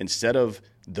like, instead of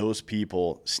those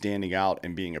people standing out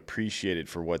and being appreciated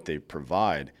for what they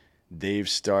provide, they've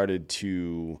started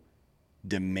to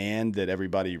demand that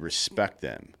everybody respect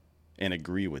them and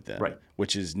agree with them, Right.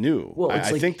 which is new. Well,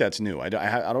 I think that's new. I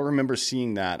don't remember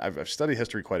seeing that. I've studied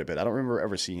history quite a bit. I don't remember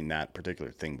ever seeing that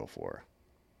particular thing before.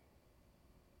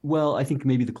 Well, I think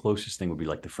maybe the closest thing would be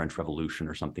like the French Revolution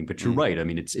or something. But you're right. I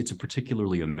mean, it's a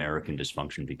particularly American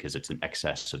dysfunction because it's an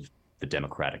excess of the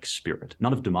democratic spirit,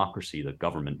 not of democracy, the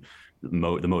government,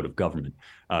 the mode of government,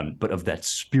 but of that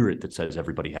spirit that says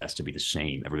everybody has to be the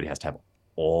same. Everybody has to have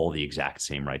all the exact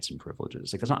same rights and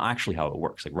privileges. Like, that's not actually how it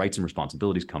works. Like, rights and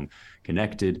responsibilities come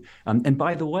connected. And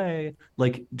by the way,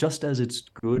 like, just as it's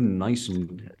good and nice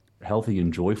and healthy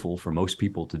and joyful for most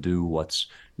people to do what's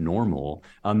normal,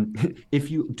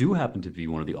 if you do happen to be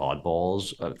one of the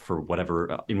oddballs for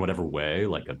whatever, in whatever way,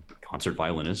 like a concert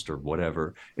violinist or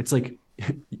whatever, it's like,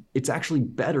 it's actually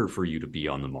better for you to be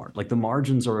on the margin. Like, the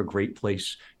margins are a great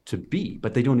place to be,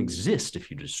 but they don't exist if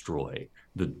you destroy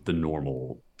the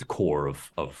normal core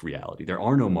of reality. There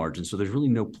are no margins, so there's really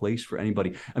no place for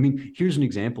anybody. I mean, here's an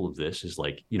example of this is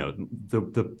like, you know,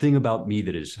 the thing about me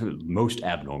that is most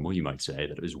abnormal, you might say,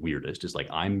 that is weirdest, is like,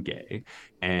 I'm gay.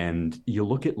 And you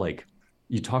look at, like,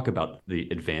 you talk about the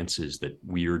advances that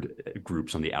weird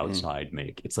groups on the outside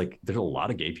make. It's like, there's a lot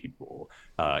of gay people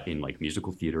in like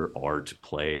musical theater, art,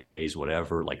 plays,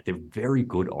 whatever. Like, they're very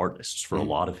good artists for a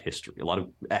lot of history. A lot of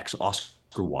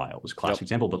Oscar Wilde is a classic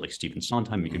example, but like Stephen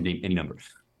Sondheim, you can name any number.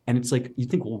 And it's like, you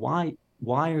think, well,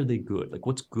 why are they good? Like,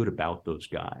 what's good about those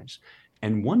guys?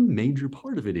 And one major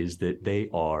part of it is that they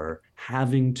are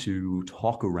having to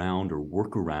talk around or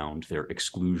work around their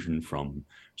exclusion from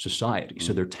society.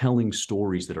 So they're telling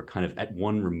stories that are kind of at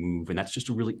one remove. And that's just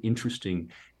a really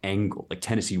interesting angle. Like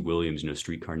Tennessee Williams, you know,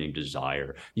 Streetcar Named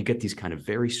Desire. You get these kind of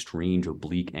very strange,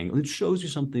 oblique angles. It shows you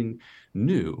something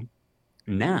new.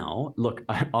 Now, look,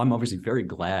 I'm obviously very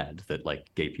glad that like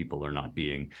gay people are not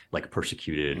being like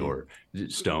persecuted or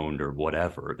stoned or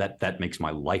whatever. That makes my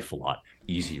life a lot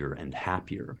easier and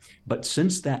happier. But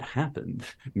since that happened,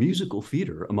 musical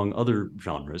theater, among other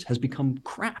genres, has become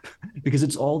crap because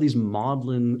it's all these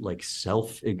maudlin, like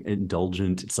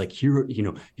self-indulgent. It's like, here, you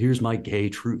know, here's my gay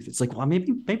truth. It's like, well,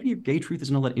 maybe your gay truth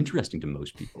isn't all that interesting to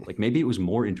most people. Like, maybe it was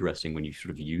more interesting when you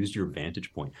sort of used your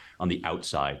vantage point on the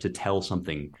outside to tell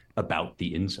something about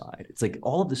the inside. It's like,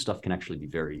 all of this stuff can actually be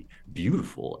very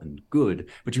beautiful and good,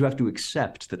 but you have to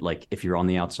accept that, like, if you're on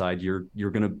the outside, you're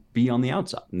going to be on the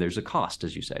outside, and there's a cost,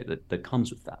 as you say, that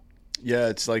comes with that. Yeah,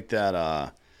 it's like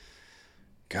that.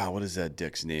 God, what is that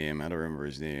dick's name? I don't remember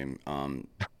his name. Billy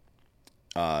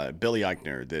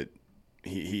Eichner. That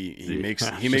he makes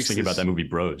thinking this, about that movie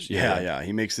Bros. Yeah.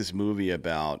 He makes this movie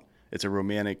about, it's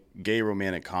a gay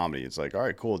romantic comedy. It's like, all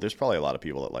right, cool. There's probably a lot of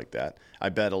people that like that. I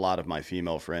bet a lot of my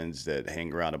female friends that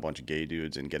hang around a bunch of gay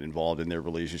dudes and get involved in their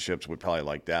relationships would probably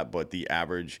like that. But the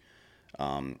average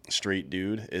straight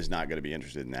dude is not going to be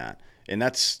interested in that. And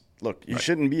that's, look, you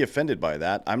shouldn't be offended by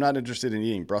that. I'm not interested in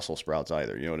eating Brussels sprouts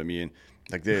either. You know what I mean?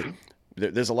 Like,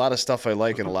 there's a lot of stuff I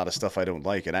like and a lot of stuff I don't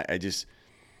like. And I just,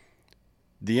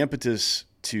 the impetus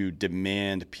to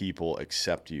demand people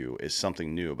accept you is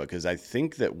something new, because I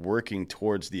think that working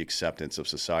towards the acceptance of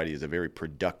society is a very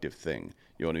productive thing.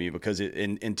 You know what I mean? Because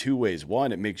in two ways.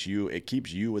 One, it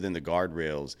keeps you within the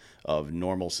guardrails of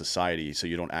normal society, so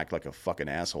you don't act like a fucking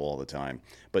asshole all the time.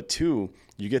 But two,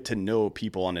 you get to know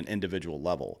people on an individual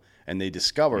level, and they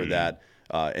discover that.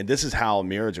 And this is how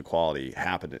marriage equality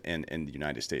happened in the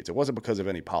United States. It wasn't because of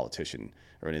any politician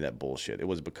or any of that bullshit. It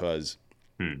was because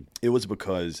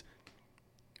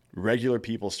regular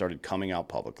people started coming out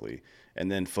publicly, and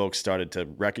then folks started to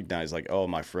recognize, like, oh,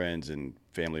 my friends and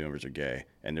family members are gay,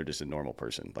 and they're just a normal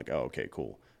person. Like, oh, okay,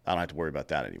 cool. I don't have to worry about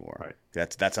that anymore. Right.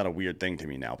 That's not a weird thing to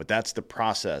me now. But that's the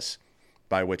process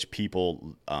by which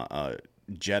people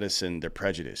jettison their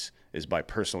prejudice, is by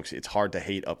personal. It's hard to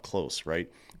hate up close,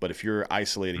 right? But if you're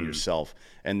isolating yourself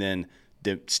and then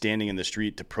standing in the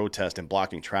street to protest and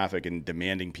blocking traffic and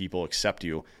demanding people accept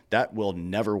you, that will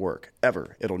never work,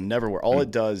 ever. It'll never work. All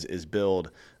it does is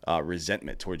build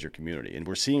resentment towards your community. And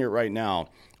we're seeing it right now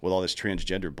with all this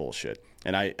transgender bullshit.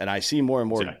 And I see more and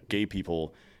more gay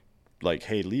people like,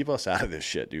 hey, leave us out of this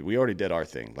shit, dude. We already did our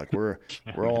thing. Like, we're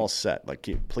all set. Like,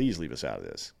 please leave us out of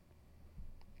this.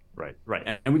 Right.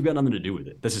 And we've got nothing to do with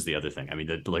it. This is the other thing. I mean,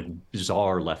 the like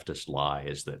bizarre leftist lie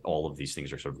is that all of these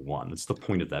things are sort of one. That's the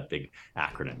point of that big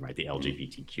acronym, right? The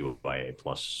LGBTQIA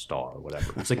plus star,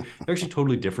 whatever. It's like they're actually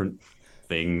totally different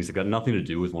things. They've got nothing to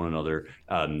do with one another,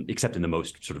 except in the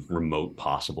most sort of remote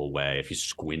possible way. If you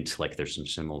squint, like there's some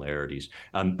similarities.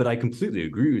 But I completely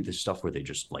agree with this stuff where they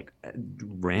just like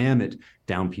ram it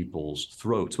down people's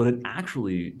throats. What it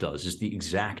actually does is the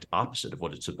exact opposite of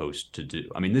what it's supposed to do.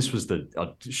 I mean, this was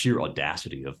the sheer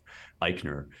audacity of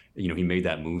Eichner. You know, he made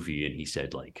that movie and he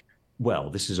said like, well,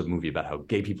 this is a movie about how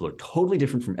gay people are totally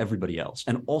different from everybody else.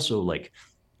 And also like,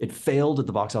 it failed at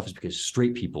the box office because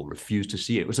straight people refused to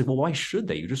see it. It was like, well, why should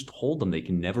they? You just told them they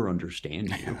can never understand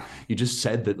you. You just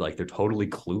said that like they're totally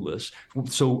clueless.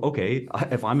 So, okay,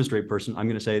 if I'm a straight person, I'm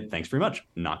going to say, thanks very much.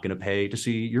 I'm not going to pay to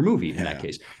see your movie in that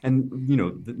case. And, you know,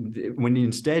 when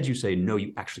instead you say, no,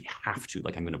 you actually have to,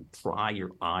 like, I'm going to pry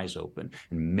your eyes open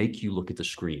and make you look at the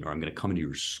screen, or I'm going to come into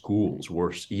your schools,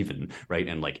 worse even, right?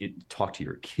 And like talk to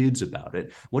your kids about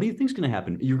it. What do you think is going to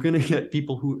happen? You're going to get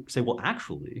people who say, well,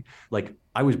 actually, like,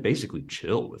 I was basically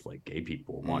chill with like gay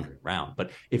people wandering around.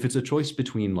 But if it's a choice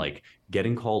between like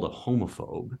getting called a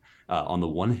homophobe on the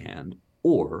one hand,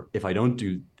 or if I don't want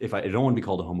to be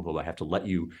called a homophobe, I have to let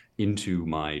you into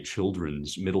my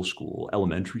children's middle school,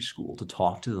 elementary school to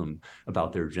talk to them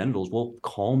about their genitals. Well,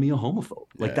 call me a homophobe.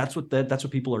 Like that's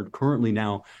what people are currently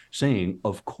now saying,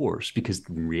 of course, because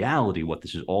in reality, what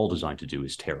this is all designed to do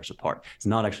is tear us apart. It's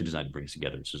not actually designed to bring us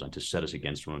together. It's designed to set us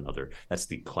against one another. That's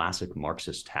the classic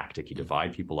Marxist tactic. You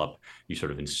divide people up. You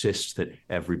sort of insist that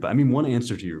everybody. I mean, one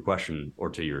answer to your question or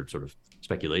to your sort of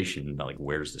speculation about like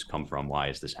where does this come from? Why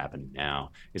is this happening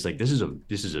now? It's like this is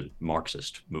a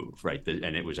Marxist move, right?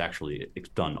 And it was actually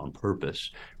done on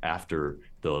purpose after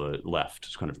the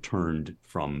left kind of turned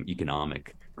from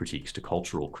economic critiques to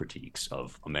cultural critiques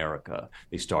of America.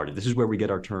 This is where we get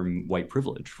our term white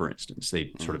privilege, for instance.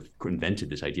 They sort of invented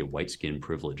this idea of white skin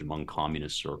privilege among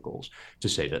communist circles to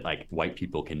say that like white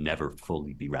people can never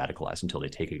fully be radicalized until they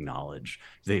acknowledge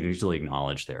their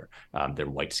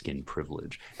white skin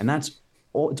privilege. And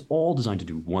it's all designed to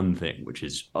do one thing, which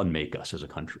is unmake us as a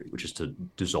country, which is to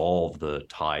dissolve the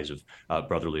ties of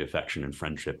brotherly affection and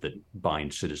friendship that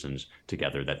bind citizens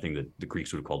together. That thing that the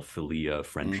Greeks would have called philia,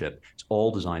 friendship. It's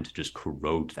all designed to just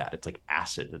corrode that. It's like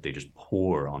acid that they just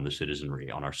pour on the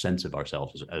citizenry, on our sense of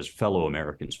ourselves as fellow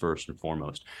Americans first and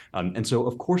foremost. And so,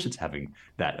 of course, it's having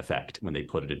that effect when they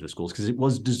put it into the schools because it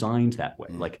was designed that way.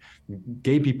 Like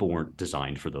gay people weren't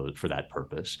designed for that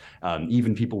purpose.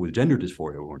 Even people with gender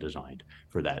dysphoria weren't designed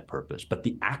for that purpose. But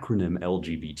the acronym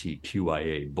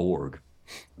LGBTQIA Borg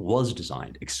was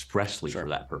designed expressly for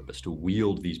that purpose, to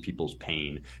wield these people's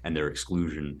pain and their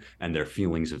exclusion and their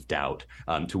feelings of doubt,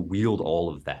 to wield all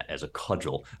of that as a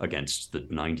cudgel against the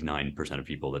 99% of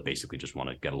people that basically just want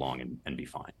to get along and be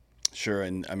fine. Sure.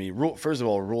 And I mean, first of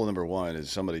all, rule number one is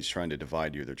somebody's trying to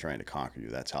divide you, they're trying to conquer you.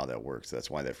 That's how that works. That's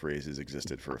why that phrase has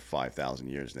existed for 5,000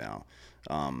 years now.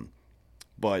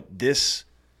 But this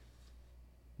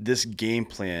game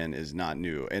plan is not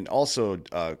new. And also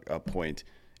a point,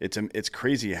 it's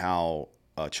crazy how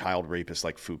a child rapist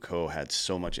like Foucault had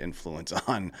so much influence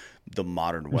on the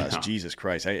modern West. Yeah. Jesus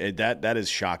Christ. That is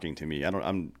shocking to me.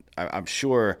 I'm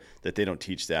sure that they don't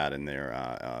teach that in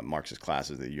their Marxist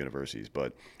classes at the universities,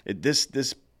 but this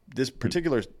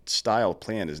particular style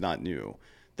plan is not new.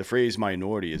 The phrase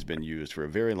minority has been used for a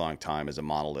very long time as a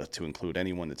monolith to include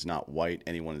anyone that's not white,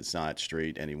 anyone that's not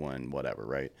straight, anyone whatever,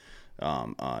 right?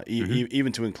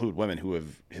 Even to include women who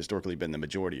have historically been the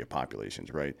majority of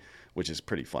populations, right? Which is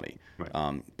pretty funny.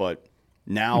 Right. But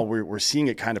now we're seeing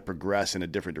it kind of progress in a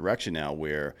different direction now,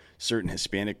 where certain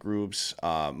Hispanic groups,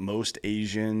 most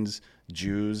Asians,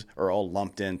 Jews are all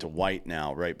lumped into white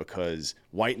now, right? Because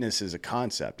whiteness is a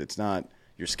concept. It's not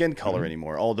your skin color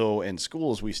anymore. Although in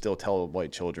schools we still tell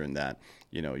white children that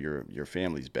your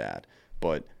family's bad,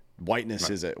 but whiteness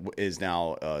is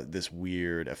now this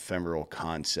weird ephemeral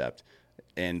concept,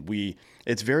 and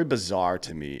it's very bizarre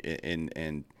to me.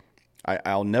 And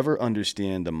I'll never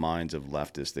understand the minds of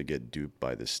leftists that get duped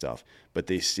by this stuff, but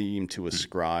they seem to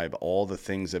ascribe all the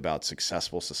things about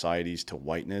successful societies to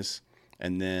whiteness,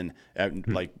 and then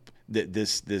like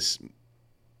this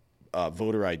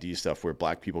voter ID stuff where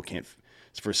black people can't.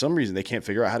 For some reason, they can't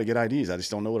figure out how to get IDs. I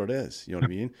just don't know what it is. You know what I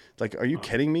mean? Like, are you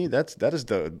kidding me? That's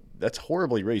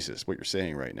horribly racist what you're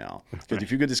saying right now. Because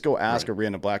if you could just go ask a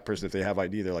random black person if they have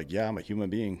ID, they're like, yeah, I'm a human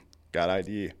being, got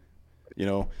ID. You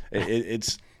know,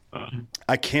 it's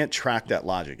I can't track that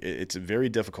logic. It's very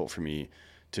difficult for me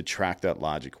to track that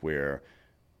logic where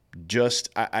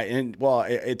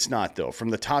it's not though.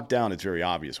 From the top down, it's very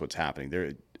obvious what's happening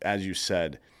there. As you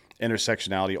said,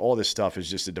 intersectionality, all this stuff is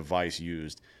just a device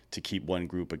used to keep one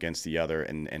group against the other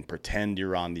and pretend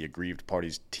you're on the aggrieved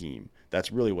party's team.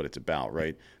 That's really what it's about,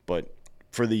 right? But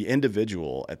for the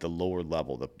individual at the lower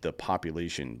level, the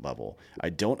population level, I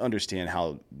don't understand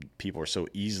how people are so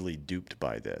easily duped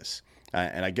by this.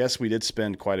 And I guess we did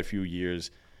spend quite a few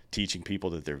years teaching people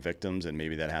that they're victims, and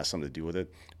maybe that has something to do with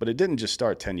it. But it didn't just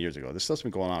start 10 years ago. This stuff's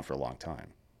been going on for a long time.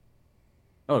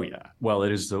 Oh, yeah. Well,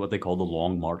 it is what they call the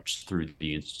long march through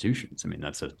the institutions. I mean,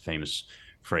 that's a famous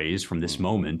phrase from this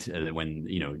moment when,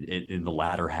 in the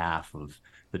latter half of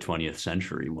the 20th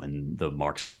century, when the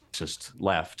Marxist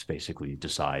left basically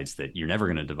decides that you're never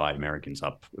going to divide Americans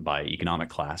up by economic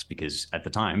class, because at the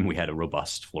time we had a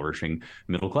robust, flourishing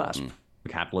middle class.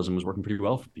 Capitalism was working pretty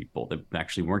well for people that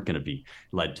actually weren't going to be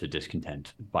led to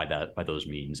discontent by those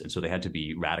means. And so they had to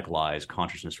be radicalized,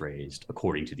 consciousness raised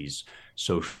according to these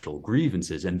social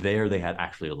grievances. And there they had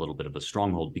actually a little bit of a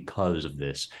stronghold because of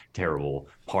this terrible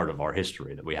part of our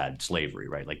history that we had, slavery,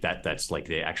 right? Like that's like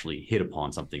they actually hit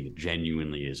upon something that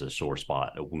genuinely is a sore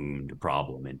spot, a wound, a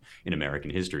problem in American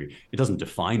history. It doesn't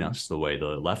define us the way the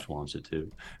left wants it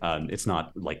to. It's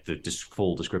not like the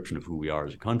full description of who we are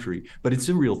as a country, but it's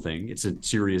a real thing. It's a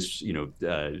serious,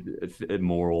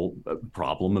 moral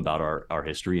problem about our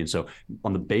history. And so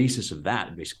on the basis of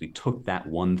that, basically took that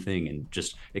one thing and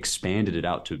just expanded it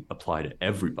out to apply to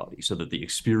everybody, so that the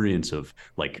experience of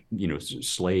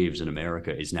slaves in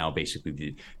America is now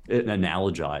basically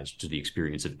analogized to the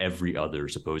experience of every other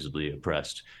supposedly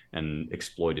oppressed and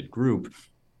exploited group.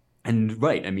 And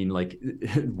right, I mean, like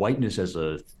whiteness as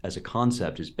a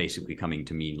concept is basically coming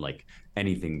to mean like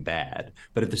anything bad,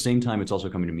 but at the same time, it's also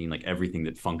coming to mean like everything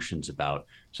that functions about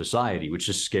society, which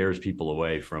just scares people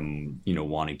away from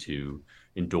wanting to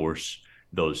endorse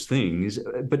those things.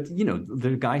 But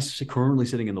the guy currently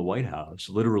sitting in the White House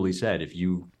literally said, if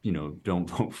you don't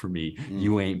vote for me,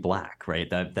 you ain't black, right?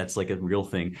 That's like a real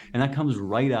thing, and that comes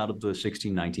right out of the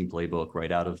 1619 playbook,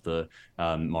 right out of the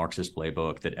Marxist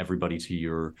playbook, that everybody to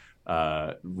your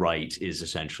right is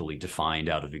essentially defined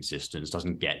out of existence,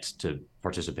 doesn't get to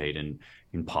participate in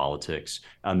politics.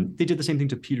 They did the same thing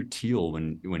to Peter Thiel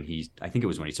when I think it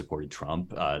was when he supported Trump.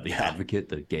 The Advocate,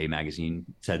 the gay magazine,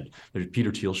 said that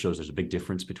Peter Thiel shows there's a big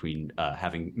difference between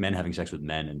men having sex with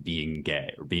men and being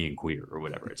gay or being queer or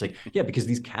whatever. It's like, yeah, because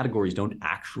these categories don't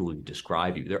actually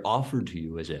describe you. They're offered to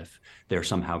you as if they're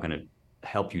somehow going to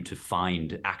help you to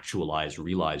find, actualize,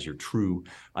 realize your true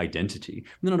identity.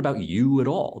 They're not about you at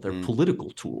all. They're political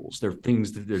tools. They're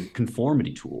things that they're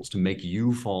conformity tools to make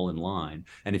you fall in line.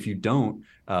 And if you don't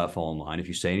fall in line, if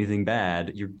you say anything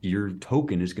bad, your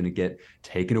token is going to get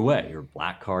taken away. Your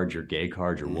black card, your gay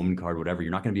card, your woman card, whatever.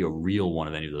 You're not going to be a real one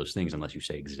of any of those things unless you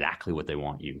say exactly what they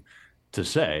want you to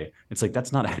say. It's like,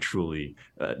 that's not actually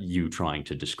you trying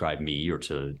to describe me or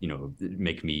to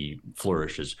make me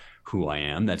flourish as who I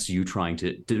am. That's you trying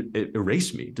to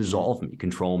erase me, dissolve me,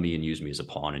 control me, and use me as a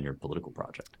pawn in your political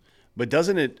project. But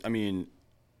doesn't it, I mean,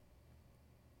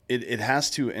 it has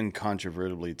to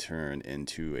incontrovertibly turn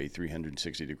into a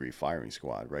 360-degree firing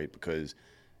squad, right? Because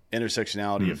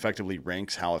intersectionality effectively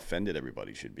ranks how offended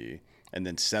everybody should be, and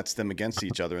then sets them against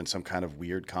each other in some kind of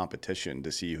weird competition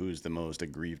to see who's the most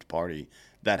aggrieved party.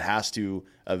 That has to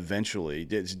eventually,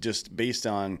 it's just based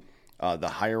on the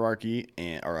hierarchy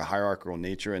or a hierarchical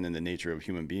nature, and then the nature of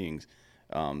human beings.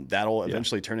 That'll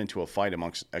eventually turn into a fight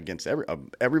against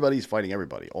everybody's fighting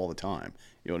everybody all the time.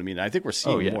 You know what I mean? And I think we're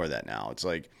seeing more of that now. It's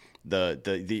like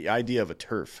the idea of a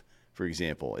turf, for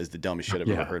example, is the dumbest shit I've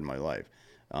ever heard in my life.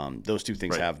 Those two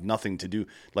things have nothing to do.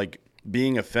 Like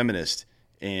being a feminist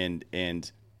and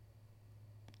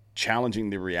challenging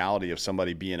the reality of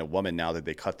somebody being a woman now that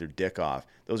they cut their dick off.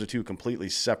 Those are two completely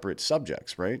separate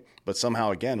subjects, right? But somehow,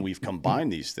 again, we've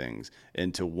combined these things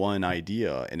into one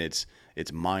idea, and it's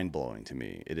mind-blowing to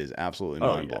me. It is absolutely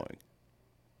mind-blowing.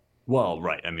 Well,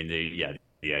 right. I mean,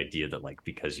 the idea that like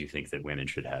because you think that women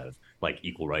should have like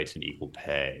equal rights and equal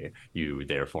pay, you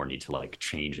therefore need to like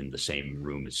change in the same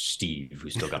room as Steve,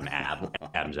 who's still got an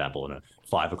Adam's apple and a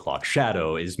 5 o'clock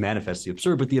shadow, is manifestly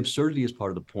absurd. But the absurdity is part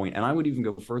of the point. And I would even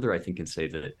go further, I think, and say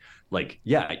that like,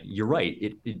 yeah, you're right.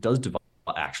 It does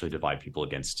actually divide people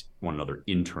against one another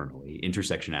internally.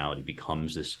 Intersectionality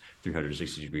becomes this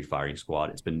 360-degree firing squad.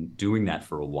 It's been doing that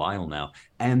for a while now,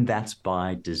 and that's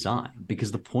by design,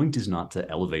 because the point is not to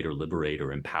elevate or liberate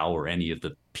or empower any of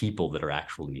the people that are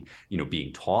actually,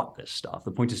 being taught this stuff.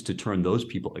 The point is to turn those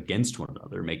people against one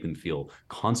another, make them feel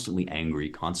constantly angry,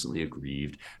 constantly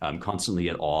aggrieved, constantly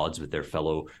at odds with their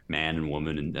fellow man and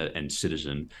woman and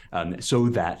citizen, so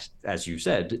that, as you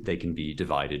said, they can be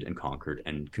divided and conquered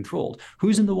and controlled.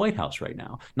 Who's in the White House right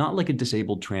now? Not like a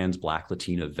disabled trans Black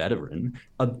Latina veteran,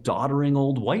 a doddering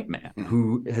old white man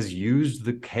who has used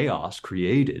the chaos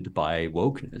created by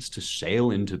wokeness to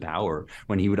sail into power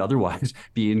when he would otherwise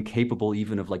be incapable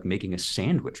even of like making a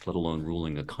sandwich, let alone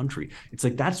ruling a country. It's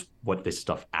like that's what this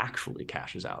stuff actually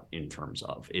cashes out in terms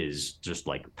of, is just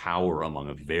like power among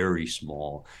a very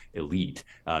small elite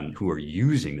who are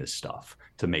using this stuff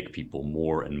to make people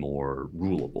more and more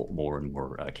rulable, more and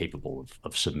more capable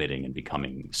of submitting and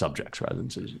becoming subjects rather than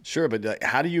citizens. Sure, but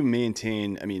how do you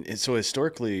maintain? I mean, so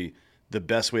historically, the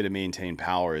best way to maintain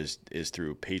power is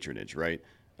through patronage, right?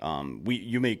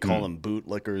 You may call them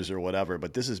bootlickers or whatever,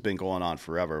 but this has been going on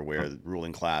forever, where the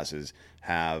ruling classes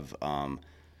have,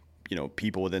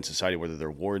 people within society, whether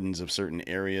they're wardens of certain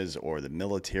areas or the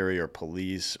military or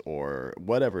police or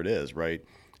whatever it is, right?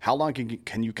 How long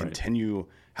can you continue? Right.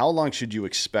 How long should you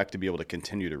expect to be able to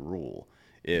continue to rule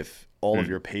if all of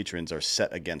your patrons are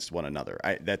set against one another?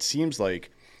 That seems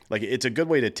like it's a good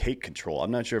way to take control.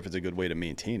 I'm not sure if it's a good way to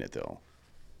maintain it, though.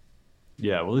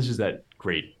 Yeah, well, this is that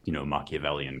great,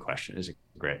 Machiavellian question. Is it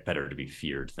better to be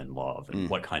feared than loved? And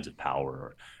what kinds of power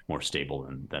are more stable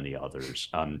than the others?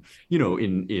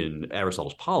 In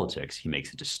Aristotle's Politics, he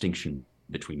makes a distinction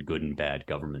between good and bad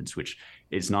governments, which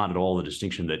is not at all the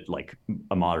distinction that like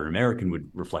a modern American would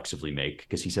reflexively make,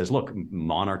 because he says, look,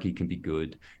 monarchy can be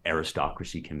good,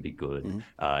 aristocracy can be good,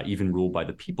 even rule by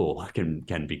the people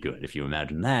can be good. If you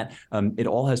imagine that, it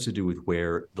all has to do with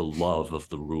where the love of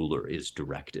the ruler is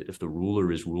directed. If the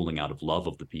ruler is ruling out of love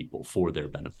of the people for their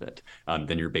benefit,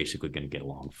 then you're basically going to get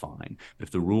along fine. But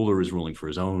if the ruler is ruling for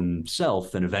his own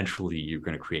self, then eventually you're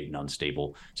going to create an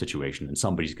unstable situation and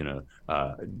somebody's going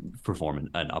to perform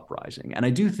an uprising. And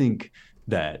I do think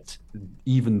that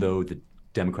even though the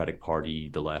Democratic Party,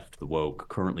 the left, the woke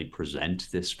currently present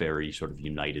this very sort of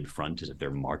united front as if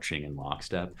they're marching in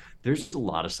lockstep, there's a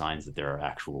lot of signs that there are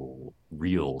actual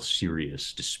real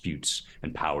serious disputes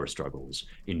and power struggles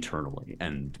internally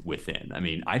and within. I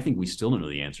mean, I think we still don't know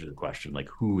the answer to the question, like,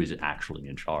 who is actually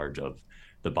in charge of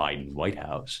the Biden White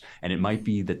House? And it might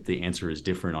be that the answer is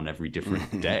different on every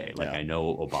different day. Like, I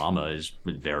know Obama is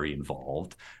very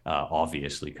involved,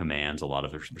 obviously commands a lot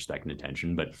of respect and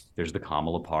attention, but there's the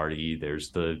Kamala party,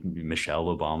 there's the Michelle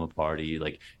Obama party.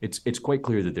 Like, it's quite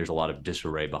clear that there's a lot of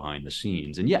disarray behind the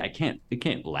scenes. And yeah, it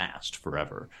can't last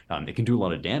forever. It can do a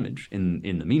lot of damage in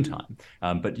the meantime.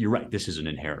 But you're right, this is an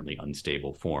inherently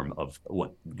unstable form of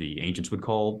what the ancients would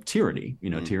call tyranny.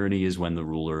 Tyranny is when the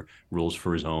ruler rules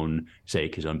for his own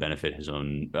sake, his own benefit, his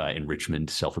own enrichment,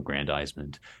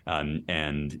 self-aggrandizement.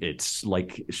 And it's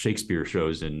like Shakespeare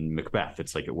shows in Macbeth.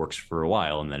 It's like it works for a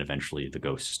while, and then eventually the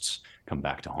ghosts come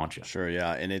back to haunt you. Sure,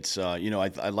 yeah. And it's, I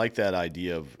like that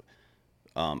idea of,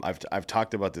 I've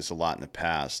talked about this a lot in the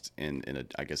past in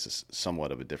I guess it's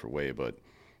somewhat of a different way, but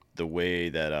the way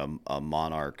that a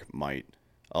monarch might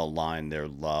align their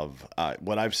love.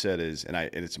 What I've said is, and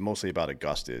it's mostly about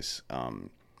Augustus,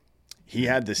 he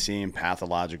had the same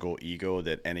pathological ego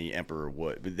that any emperor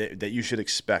would, that you should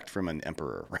expect from an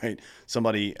emperor, right?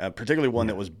 Somebody, particularly one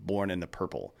that was born in the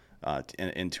purple,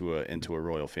 into a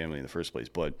royal family in the first place.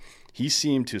 But he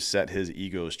seemed to set his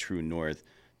ego's true north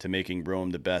to making Rome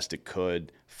the best it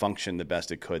could, function the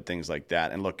best it could, things like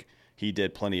that. And look, he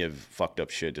did plenty of fucked up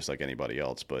shit just like anybody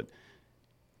else, but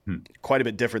quite a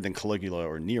bit different than Caligula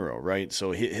or Nero, right?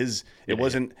 So it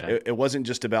wasn't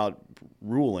just about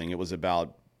ruling; it was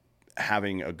about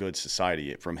having a good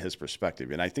society from his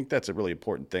perspective. And I think that's a really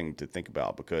important thing to think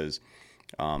about, because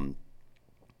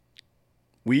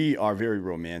we are very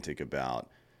romantic about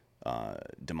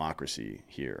democracy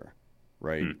here,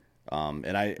 right?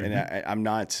 And I'm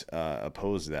not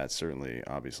opposed to that, certainly,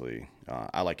 obviously.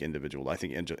 I like individual. I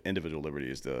think individual liberty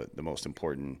is the most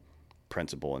important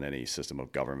principle in any system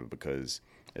of government, because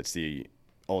it's the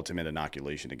ultimate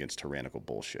inoculation against tyrannical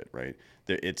bullshit, right?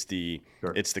 It's the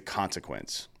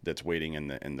consequence that's waiting in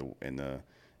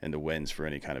the winds for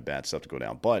any kind of bad stuff to go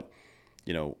down. But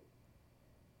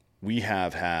we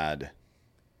have had.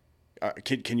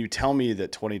 Can you tell me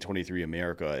that 2023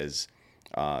 America is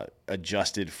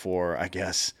adjusted for, I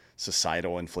guess,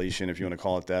 societal inflation, if you want to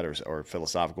call it that, or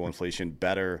philosophical inflation,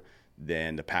 better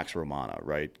than the Pax Romana,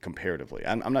 right? Comparatively,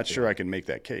 I'm not sure I can make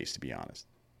that case, to be honest.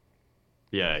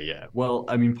 Yeah. Well,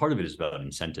 I mean, part of it is about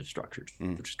incentive structures,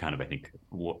 which is kind of, I think,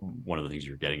 one of the things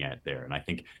you're getting at there. And I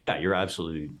think, yeah, you're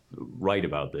absolutely right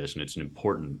about this. And it's an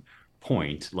important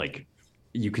point. Like,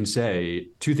 you can say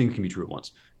two things can be true at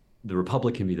once. The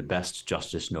republic can be the best,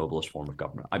 justest, noblest form of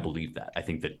government. I believe that. I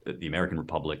think that the American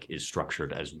republic is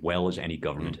structured as well as any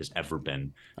government has ever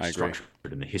been structured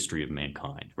in the history of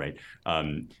mankind, right?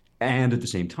 And at the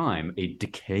same time, a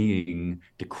decaying,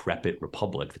 decrepit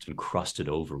republic that's been crusted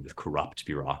over with corrupt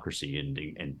bureaucracy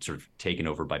and sort of taken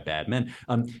over by bad men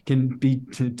can be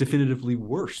definitively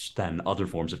worse than other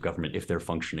forms of government if they're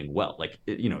functioning well. Like,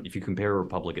 if you compare a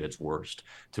republic at its worst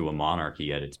to a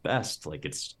monarchy at its best, like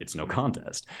it's no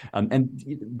contest.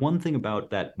 And one thing about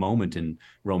that moment in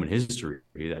Roman history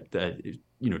that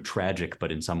tragic,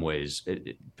 but in some ways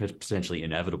potentially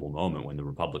inevitable moment when the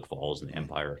republic falls and the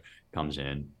empire comes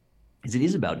in, is it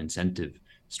is about incentive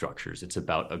structures. It's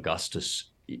about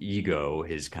Augustus' ego,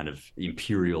 his kind of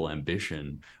imperial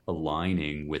ambition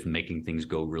aligning with making things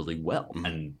go really well,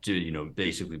 and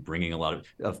basically bringing a lot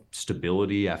of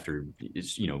stability after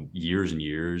years and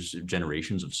years,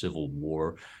 generations of civil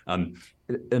war.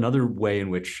 Another way in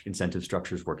which incentive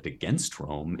structures worked against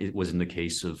Rome, it was in the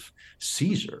case of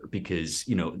Caesar, because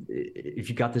if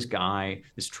you got this guy,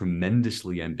 this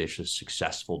tremendously ambitious,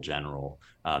 successful general,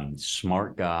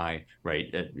 smart guy,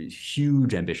 right,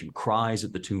 huge ambition, cries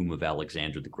at the tomb of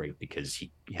Alexander the Great because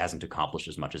he hasn't accomplished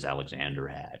as much as Alexander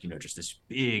had, just this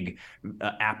big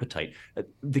appetite,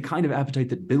 the kind of appetite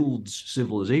that builds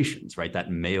civilizations, right, that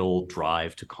male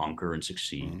drive to conquer and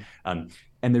succeed.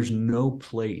 And there's no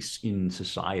place in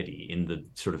society, in the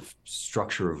sort of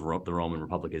structure of the Roman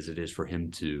Republic as it is, for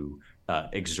him to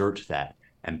exert that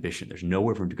ambition. There's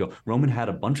nowhere for him to go. Roman had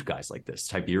a bunch of guys like this.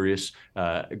 Tiberius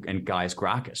and Gaius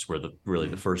Gracchus were really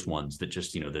the first ones that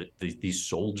just, these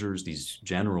soldiers, these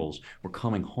generals were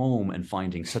coming home and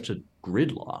finding such a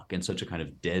gridlock and such a kind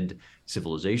of dead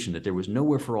civilization that there was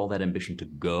nowhere for all that ambition to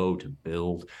go, to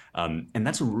build. And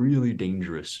that's a really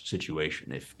dangerous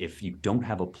situation. If you don't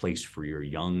have a place for your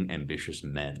young, ambitious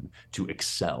men to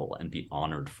excel and be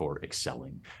honored for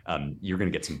excelling, you're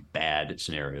going to get some bad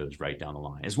scenarios right down the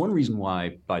line. It's one reason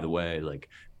why, by the way, like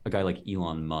a guy like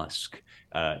Elon Musk,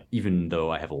 even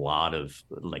though I have a lot of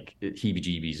like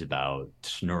heebie-jeebies about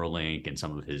Neuralink and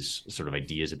some of his sort of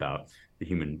ideas about the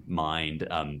human mind,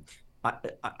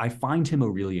 I find him a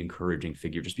really encouraging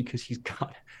figure just because he's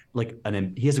got like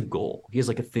he has a goal. He has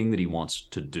like a thing that he wants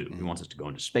to do. He wants us to go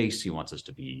into space. He wants us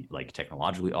to be like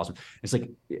technologically awesome. It's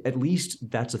like, at least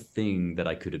that's a thing that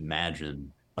I could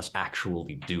imagine us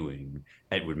actually doing.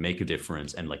 It would make a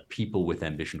difference. And like people with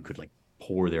ambition could like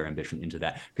pour their ambition into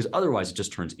that, because otherwise it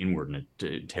just turns inward and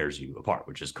it tears you apart,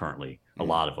 which is currently a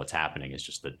lot of what's happening. Is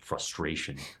just the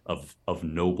frustration of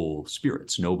noble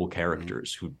spirits, noble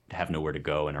characters who have nowhere to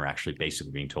go and are actually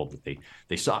basically being told that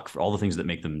they suck. For all the things that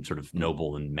make them sort of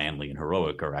noble and manly and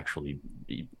heroic are actually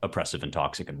oppressive and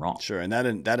toxic and wrong. Sure, and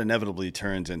that inevitably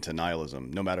turns into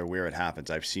nihilism, no matter where it happens.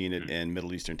 I've seen it in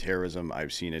Middle Eastern terrorism.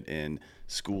 I've seen it in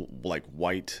school, like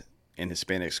white and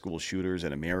Hispanic school shooters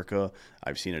in America.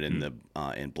 I've seen it in the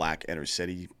in black inner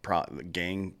city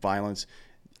gang violence.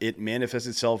 It manifests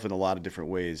itself in a lot of different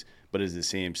ways, but is the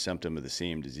same symptom of the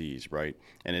same disease, right?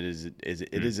 And it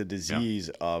is a disease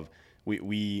of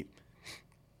we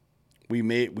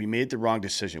made the wrong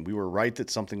decision. We were right that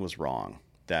something was wrong,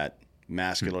 that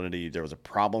masculinity, there was a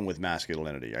problem with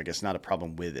masculinity. I guess not a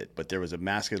problem with it, but there was a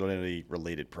masculinity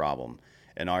related problem.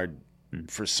 And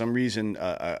for some reason,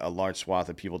 a large swath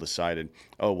of people decided,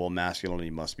 oh, well, masculinity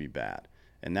must be bad.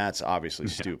 And that's obviously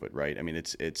stupid, right? I mean,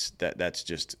 that's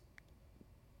just,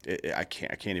 I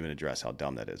can't even address how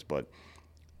dumb that is, but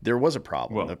there was a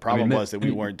problem. Well, the problem was that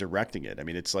we weren't directing it. I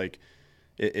mean, it's like,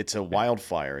 it's a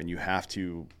wildfire and you have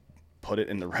to put it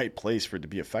in the right place for it to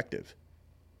be effective.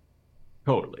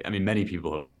 Totally. I mean, many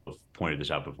people have pointed this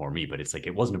out before me, but it's like,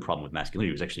 it wasn't a problem with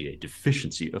masculinity. It was actually a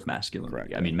deficiency of masculinity.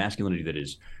 Correct. I mean, masculinity that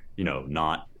is,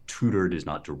 not tutored, is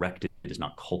not directed, is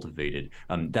not cultivated.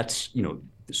 That's,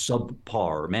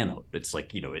 subpar manhood. It's like,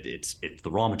 it's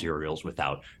the raw materials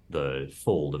without the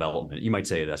full development. You might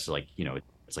say that's like,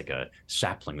 it's like a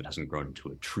sapling that hasn't grown into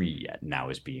a tree yet, now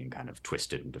is being kind of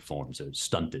twisted and deformed, so it's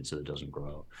stunted, so it doesn't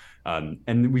grow.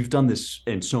 And we've done this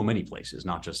in so many places,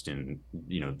 not just in,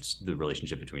 the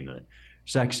relationship between the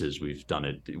sexes. We've done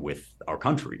it with our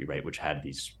country, right, which had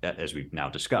these, as we've now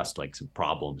discussed, like some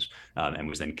problems, and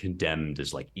was then condemned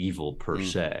as like evil per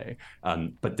se.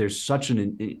 But there's such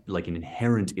an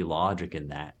inherent illogic in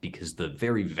that, because the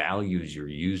very values you're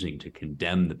using to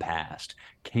condemn the past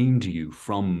came to you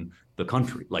from the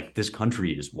country. Like, this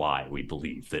country is why we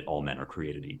believe that all men are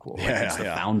created equal. Like, it's the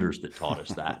founders that taught us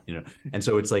that, And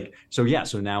so it's like, so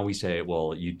now we say,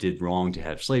 well, you did wrong to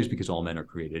have slaves because all men are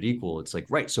created equal. It's like,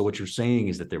 right. So what you're saying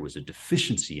is that there was a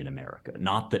deficiency in America,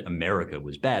 not that America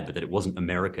was bad, but that it wasn't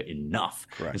America enough.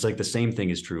 Correct. It's like the same thing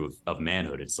is true of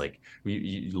manhood. It's like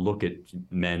you look at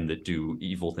men that do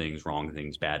evil things, wrong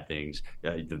things, bad things.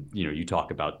 You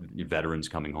talk about veterans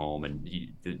coming home and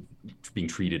being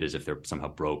treated as if they're somehow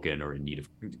broken or in need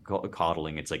of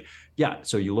coddling. It's like, yeah.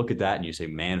 So you look at that and you say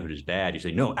manhood is bad. You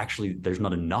say, no, actually, there's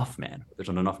not enough manhood. There's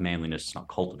not enough manliness. It's not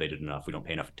cultivated enough. We don't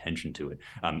pay enough attention to it.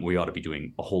 We ought to be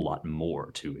doing a whole lot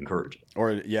more to encourage it.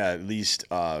 Or at least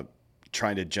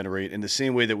trying to generate in the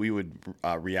same way that we would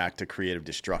react to creative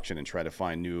destruction and try to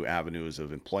find new avenues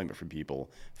of employment for people,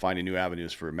 finding new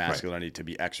avenues for masculinity to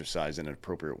be exercised in an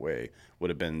appropriate way would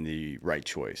have been the right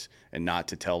choice, and not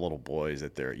to tell little boys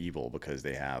that they're evil because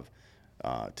they have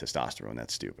testosterone.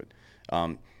 That's stupid.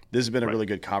 This has been a really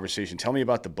good conversation. Tell me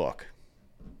about the book.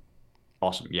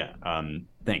 Awesome. Yeah.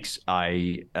 Thanks.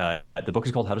 The book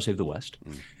is called How to Save the West.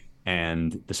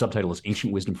 And the subtitle is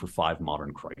Ancient Wisdom for 5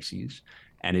 Modern Crises.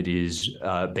 And it is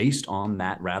based on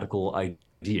that radical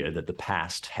idea that the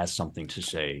past has something to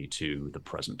say to the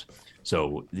present.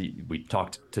 So we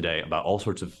talked today about all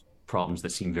sorts of problems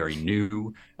that seem very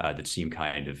new, that seem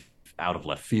kind of out of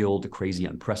left field, crazy,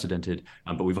 unprecedented.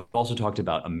 But we've also talked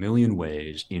about a million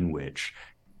ways in which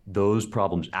those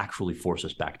problems actually force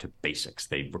us back to basics.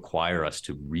 They require us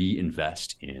to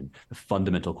reinvest in the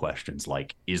fundamental questions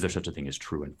like, is there such a thing as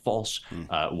true and false?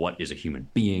 What is a human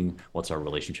being? What's our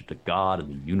relationship to God and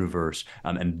the universe?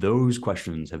 And those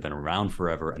questions have been around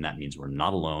forever, and that means we're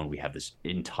not alone. We have this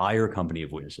entire company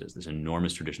of witnesses, this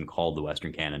enormous tradition called the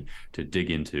Western canon to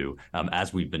dig into,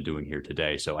 as we've been doing here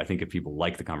today. So I think if people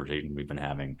like the conversation we've been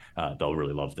having, they'll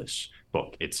really love this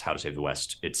book. It's How to Save the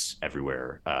West. It's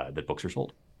everywhere that books are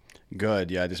sold.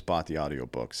 Good. Yeah, I just bought the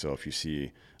audiobook. So if you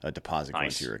see a deposit going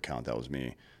to your account, that was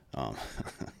me.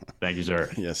 Thank you,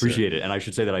 sir. Yes, appreciate it. And I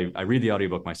should say that I read the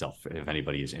audiobook myself if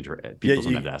anybody is interested. People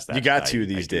sometimes ask that. You got to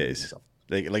these days.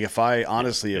 Like if I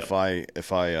honestly, if I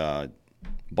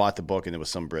bought the book and it was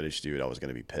some British dude, I was going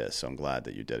to be pissed. So I'm glad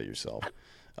that you did it yourself.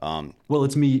 Well,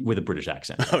 it's me with a British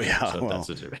accent. Oh yeah,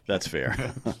 so that's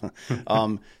fair.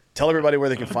 Tell everybody where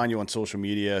they can find you on social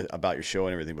media, about your show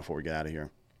and everything before we get out of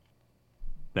here.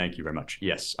 Thank you very much.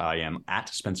 Yes, I am at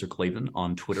Spencer Klavan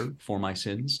on Twitter for my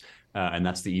sins. And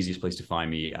that's the easiest place to find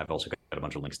me. I've also got a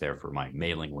bunch of links there for my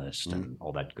mailing list and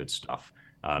all that good stuff.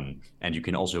 And you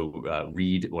can also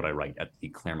read what I write at the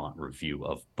Claremont Review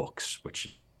of Books,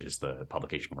 which is the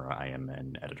publication where I am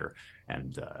an editor.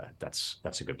 And that's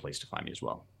a good place to find me as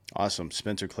well. Awesome.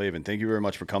 Spencer Klavan, thank you very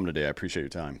much for coming today. I appreciate your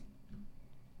time.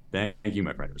 Thank you,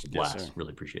 my friend. It was a blast. Yes,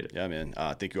 really appreciate it. Yeah, man.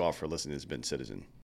 Thank you all for listening. This has been Citizen.